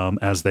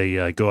as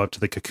they go up to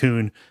the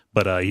Cocoon,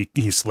 but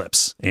he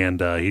slips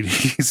and he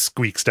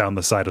squeaks down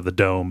the side of the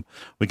dome.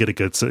 We get a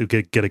good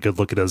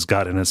look at his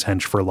 "God in his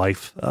hench for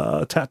life"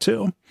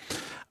 tattoo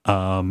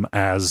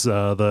as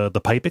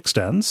the pipe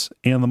extends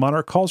and the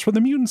Monarch calls for the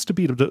mutants to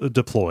be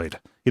deployed.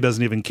 He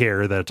doesn't even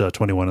care that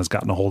 21 has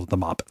gotten a hold of the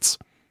Moppets.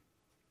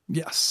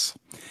 Yes.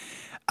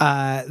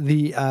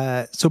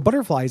 So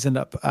butterflies end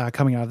up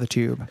coming out of the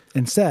tube,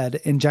 instead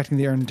injecting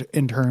the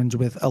interns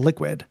with a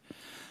liquid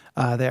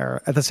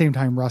there. At the same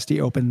time,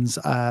 Rusty opens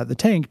the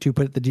tank to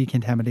put the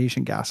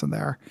decontamination gas in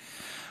there.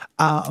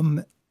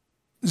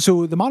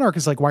 So the Monarch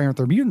is like, why aren't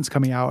there mutants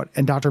coming out?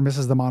 And Dr. and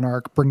Mrs. the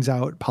Monarch brings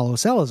out Paulo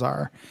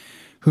Salazar,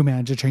 who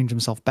managed to change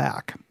himself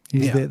back.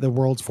 He's the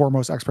world's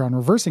foremost expert on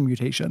reversing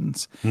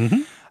mutations.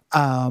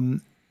 Mm-hmm.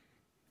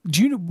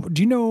 Do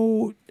you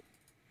know,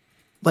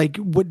 like,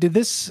 what did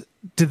this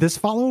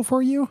follow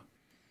for you?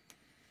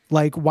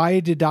 Like,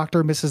 why did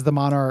Dr. Mrs. the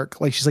Monarch,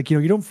 like, she's like,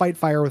 you don't fight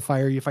fire with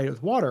fire, you fight it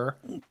with water.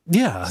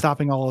 Yeah.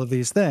 Stopping all of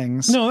these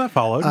things. No, that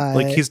followed.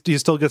 Like, he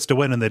still gets to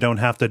win, and they don't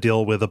have to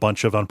deal with a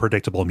bunch of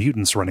unpredictable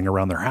mutants running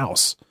around their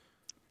house.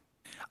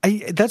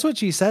 That's what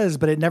she says,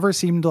 but it never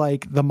seemed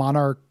like the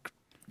Monarch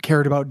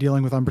cared about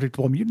dealing with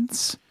unpredictable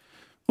mutants.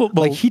 Well,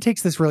 like, he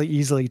takes this really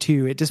easily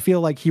too. It just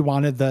feels like he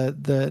wanted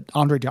the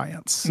Andre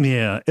Giants.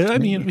 Yeah, I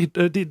mean,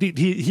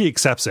 he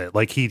accepts it.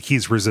 Like,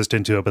 he's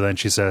resistant to it, but then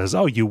she says,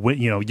 "Oh, you win.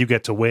 You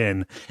get to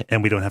win,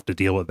 and we don't have to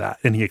deal with that."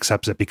 And he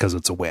accepts it because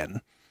it's a win.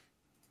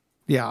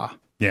 Yeah,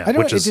 yeah. I don't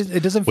know.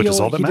 It doesn't feel.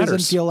 He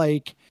doesn't feel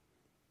like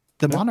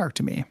the Monarch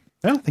to me.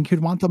 Yeah. I think he'd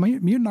want the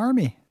mutant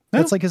army. Yeah.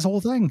 That's like his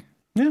whole thing.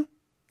 Yeah,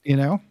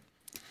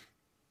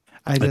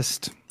 I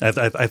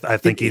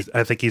think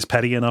he's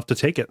petty enough to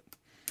take it.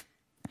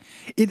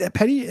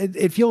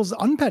 It feels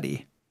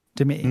unpetty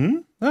to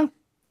me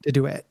to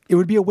do it. It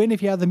would be a win if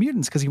he had the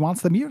mutants because he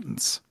wants the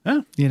mutants.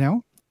 Yeah.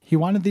 He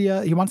wanted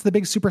he wants the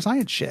big super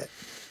science shit.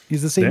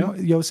 He's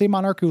the same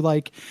Monarch who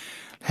like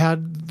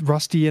had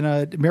Rusty in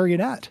a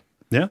marionette.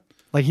 Yeah.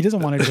 Like, he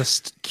doesn't want to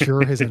just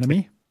cure his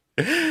enemy.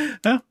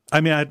 Yeah.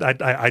 I mean,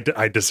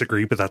 I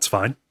disagree, but that's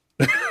fine.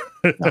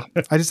 No,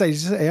 I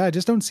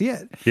just don't see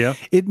it. Yeah.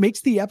 It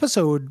makes the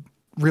episode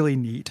really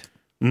neat.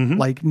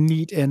 Like,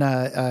 neat in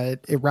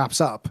it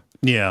wraps up.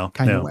 Yeah.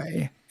 Kind of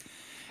way.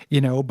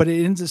 But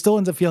it still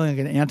ends up feeling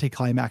like an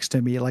anticlimax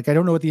to me. Like, I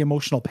don't know what the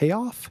emotional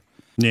payoff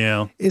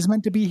is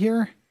meant to be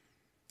here.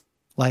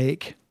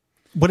 Like,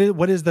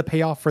 what is the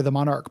payoff for the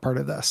Monarch part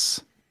of this?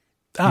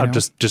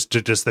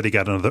 Just that he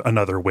got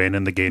another win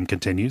and the game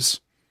continues.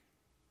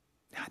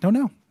 I don't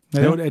know.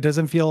 It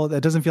doesn't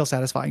feel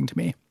satisfying to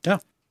me. Yeah.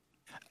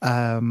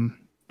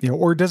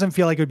 Or it doesn't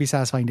feel like it would be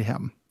satisfying to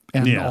him,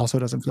 and also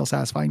doesn't feel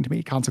satisfying to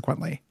me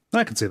consequently.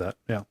 I can see that.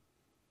 Yeah.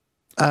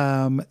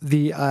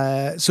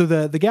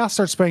 The gas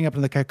starts spraying up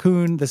in the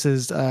cocoon. This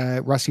is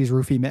Rusty's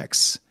roofie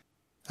mix.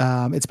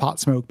 It's pot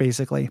smoke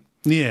basically.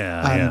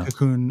 Yeah. The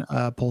cocoon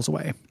pulls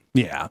away.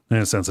 Yeah. In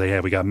a sense,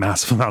 we got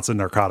massive amounts of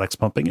narcotics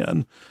pumping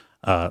in.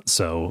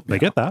 So they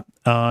get that.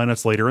 And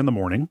it's later in the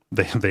morning.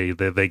 They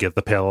get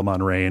the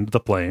Palamon Ray into the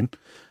plane.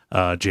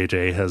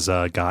 JJ has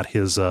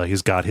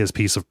got his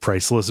piece of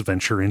priceless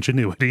venture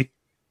ingenuity.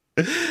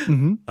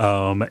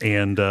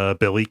 And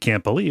Billy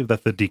can't believe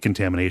that the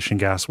decontamination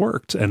gas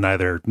worked, and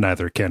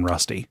neither can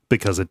Rusty,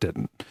 because it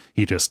didn't.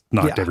 He just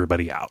knocked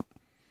everybody out.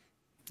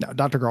 No,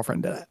 Dr.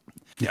 Girlfriend did it.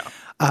 Yeah.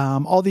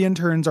 All the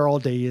interns are all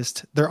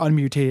dazed. They're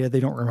unmutated.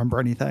 They don't remember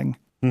anything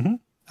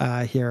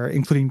here,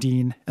 including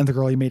Dean and the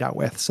girl he made out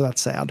with. So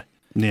that's sad.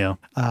 Yeah.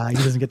 He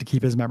doesn't get to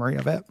keep his memory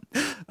of it.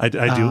 I do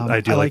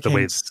like the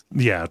way,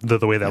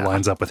 the way that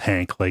lines up with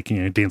Hank. Like,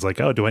 Dean's like,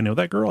 "Oh, do I know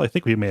that girl? I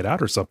think we made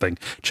out or something.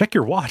 Check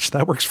your watch.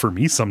 That works for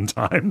me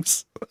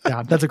sometimes."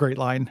 Yeah, that's a great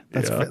line.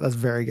 That's a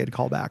very good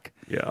callback.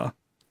 Yeah.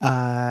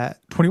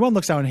 21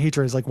 looks down and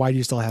Hatred is like, "Why do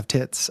you still have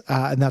tits?"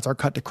 And that's our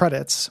cut to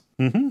credits.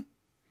 The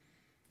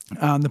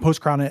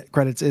post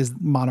credits is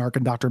Monarch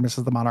and Dr.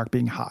 Mrs. the Monarch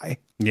being high.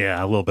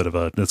 Yeah, a little bit of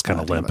it's kind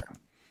of limp.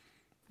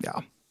 Yeah.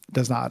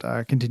 Does not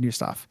continue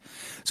stuff.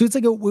 So it's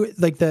like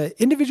the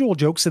individual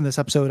jokes in this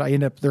episode.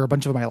 There are a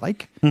bunch of them I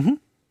like.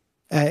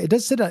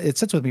 It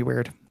sits with me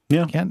weird.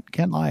 Yeah.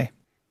 Can't lie.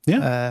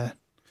 Yeah.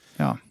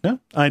 Yeah.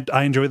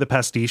 I enjoy the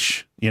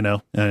pastiche,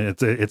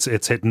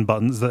 it's hitting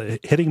buttons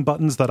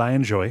that I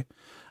enjoy.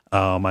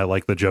 I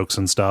like the jokes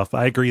and stuff.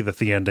 I agree that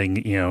the ending,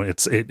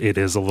 it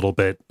is a little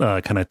bit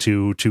kind of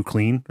too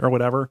clean or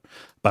whatever.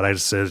 But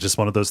it's just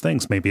one of those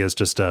things. Maybe it's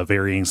just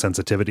varying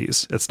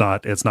sensitivities. It's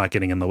not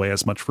getting in the way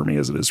as much for me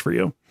as it is for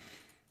you.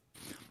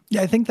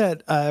 Yeah, I think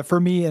that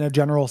for me, in a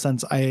general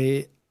sense,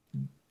 I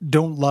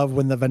don't love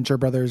when the Venture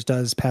Brothers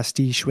does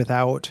pastiche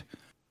without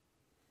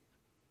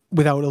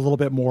a little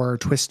bit more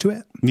twist to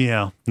it.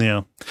 Yeah.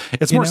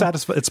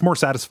 It's more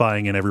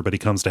satisfying in Everybody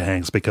Comes to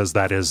Hank's, because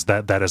that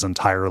is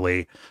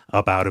entirely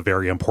about a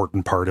very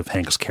important part of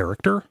Hank's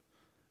character.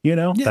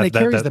 It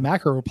carries the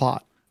macro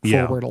plot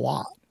forward a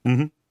lot.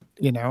 That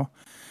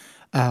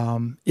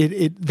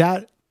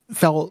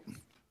felt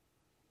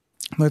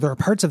like there are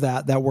parts of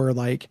that were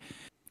like,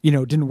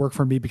 didn't work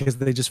for me because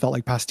they just felt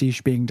like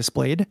pastiche being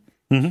displayed.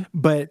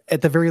 But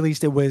at the very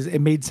least,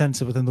 it made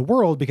sense within the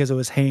world because it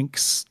was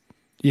Hank's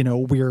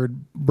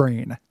weird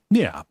brain.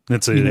 Yeah,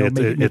 it's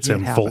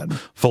him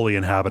fully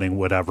inhabiting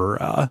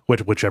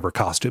whichever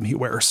costume he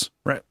wears,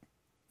 right?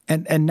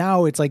 And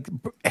now it's like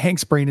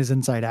Hank's brain is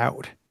inside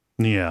out.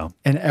 Yeah,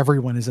 and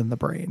everyone is in the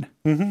brain.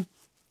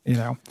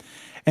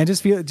 And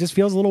just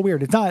feels a little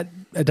weird. It's not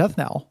a death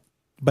knell,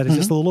 but it's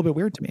just a little bit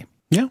weird to me.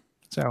 Yeah.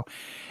 So,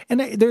 and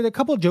there are a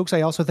couple of jokes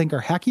I also think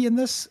are hacky in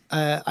this.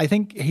 I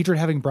think Hatred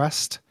having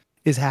breast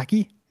is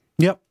hacky.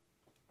 Yep.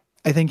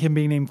 I think him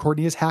being named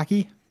Courtney is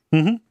hacky.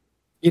 I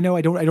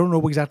don't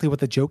know exactly what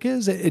the joke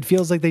is. It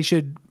feels like they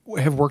should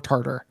have worked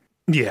harder.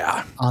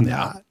 Yeah. On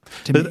that.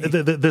 To me.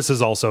 This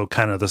is also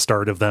kind of the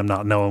start of them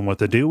not knowing what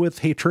to do with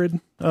Hatred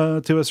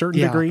to a certain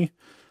degree.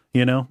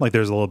 Like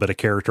there's a little bit of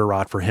character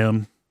rot for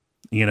him.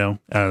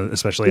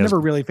 Especially they never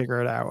really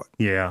figure it out.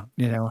 Yeah.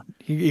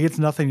 He gets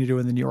nothing to do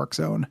in the New York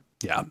zone.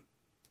 Yeah.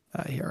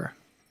 Here.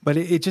 But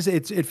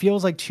it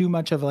feels like too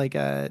much of like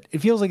it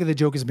feels like the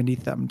joke is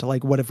beneath them to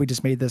like, what if we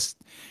just made this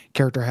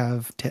character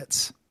have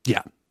tits?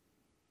 Yeah.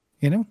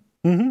 You know?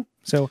 Mm-hmm.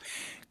 So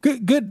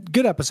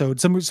good episode.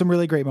 Some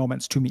really great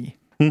moments to me.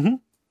 Mm-hmm.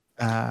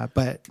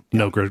 But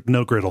no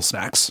griddle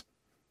snacks.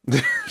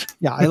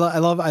 Yeah, I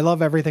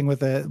love everything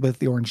with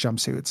the orange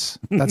jumpsuits.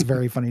 That's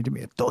very funny to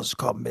me. It does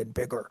come in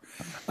bigger.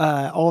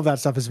 All of that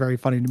stuff is very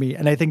funny to me,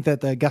 and I think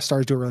that the guest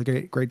stars do a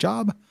really great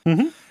job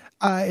in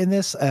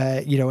this.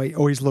 I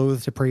always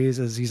loathe to praise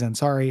Aziz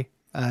Ansari,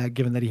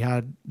 given that he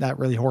had that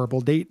really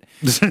horrible date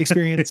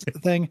experience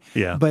thing.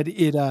 Yeah, but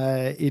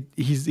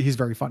he's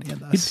very funny in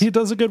this. He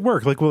does a good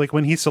work. Like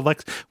when he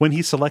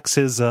selects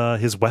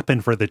his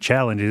weapon for the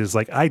challenge, he's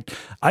like,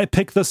 I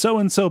pick the so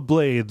and so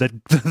blade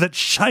that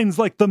shines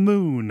like the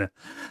moon.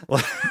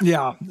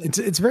 Yeah,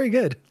 it's very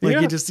good. Like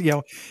he just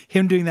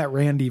him doing that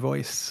Randy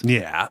voice.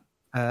 Yeah.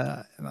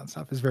 And that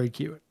stuff is very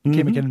cute.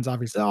 Kate McKinnon's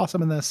obviously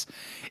awesome in this.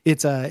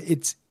 It's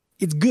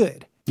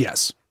good.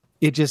 Yes.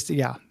 It just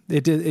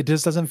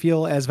doesn't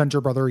feel as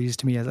Venture Brothers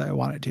to me as I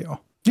want it to.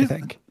 I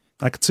think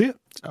I could see it.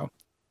 So,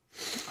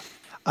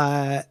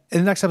 in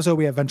the next episode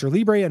we have Venture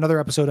Libre, another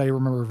episode I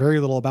remember very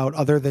little about,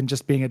 other than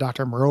just being a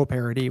Dr. Moreau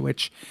parody,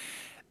 which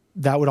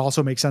that would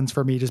also make sense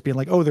for me, just being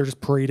like, oh, they're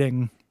just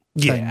parading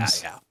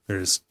things. Yeah.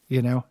 There's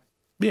kind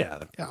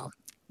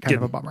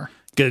of a bummer.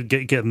 Get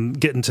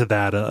into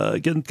that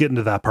get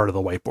into that part of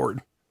the whiteboard.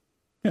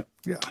 Yep.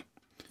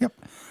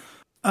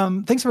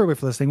 Thanks everybody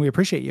for listening. We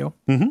appreciate you.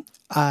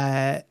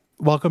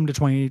 Welcome to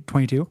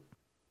 2022.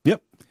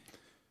 Yep.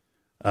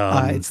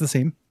 It's the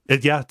same.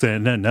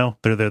 No.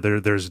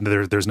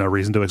 There's no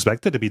reason to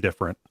expect it to be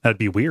different. That'd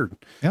be weird.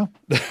 Yeah.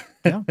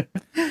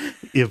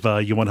 If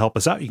you want to help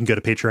us out, you can go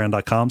to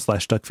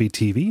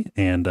patreon.com/Duckfeed.tv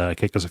and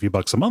kick us a few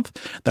bucks a month.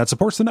 That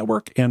supports the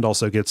network and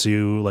also gets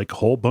you like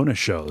whole bonus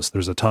shows.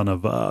 There's a ton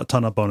of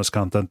bonus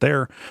content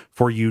there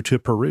for you to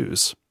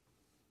peruse.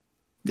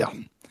 Yeah.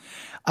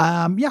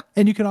 And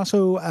you can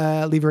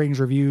also leave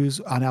ratings, reviews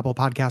on Apple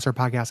Podcasts or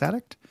Podcast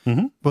Addict,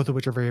 both of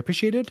which are very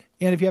appreciated.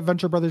 And if you have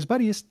Venture Brothers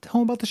buddies, tell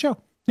them about the show.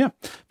 Yeah.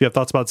 If you have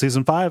thoughts about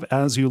season 5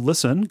 as you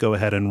listen, go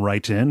ahead and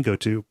write in. Go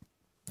to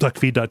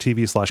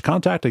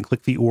Duckfeed.tv/contact and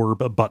click the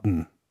orb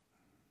button.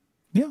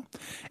 Yeah.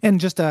 And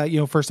just,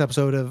 first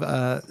episode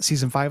of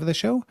season 5 of the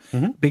show.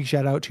 Big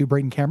shout out to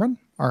Brayden Cameron,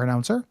 our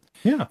announcer.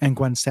 Yeah. And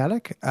Gwen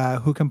Static,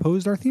 who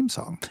composed our theme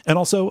song. And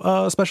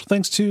also special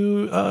thanks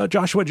to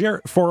Joshua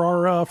Jarrett for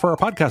our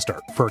podcast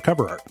art, for our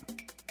cover art.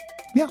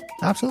 Yeah,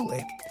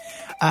 absolutely.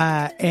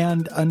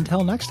 And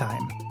until next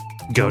time,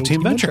 go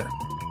Team Venture.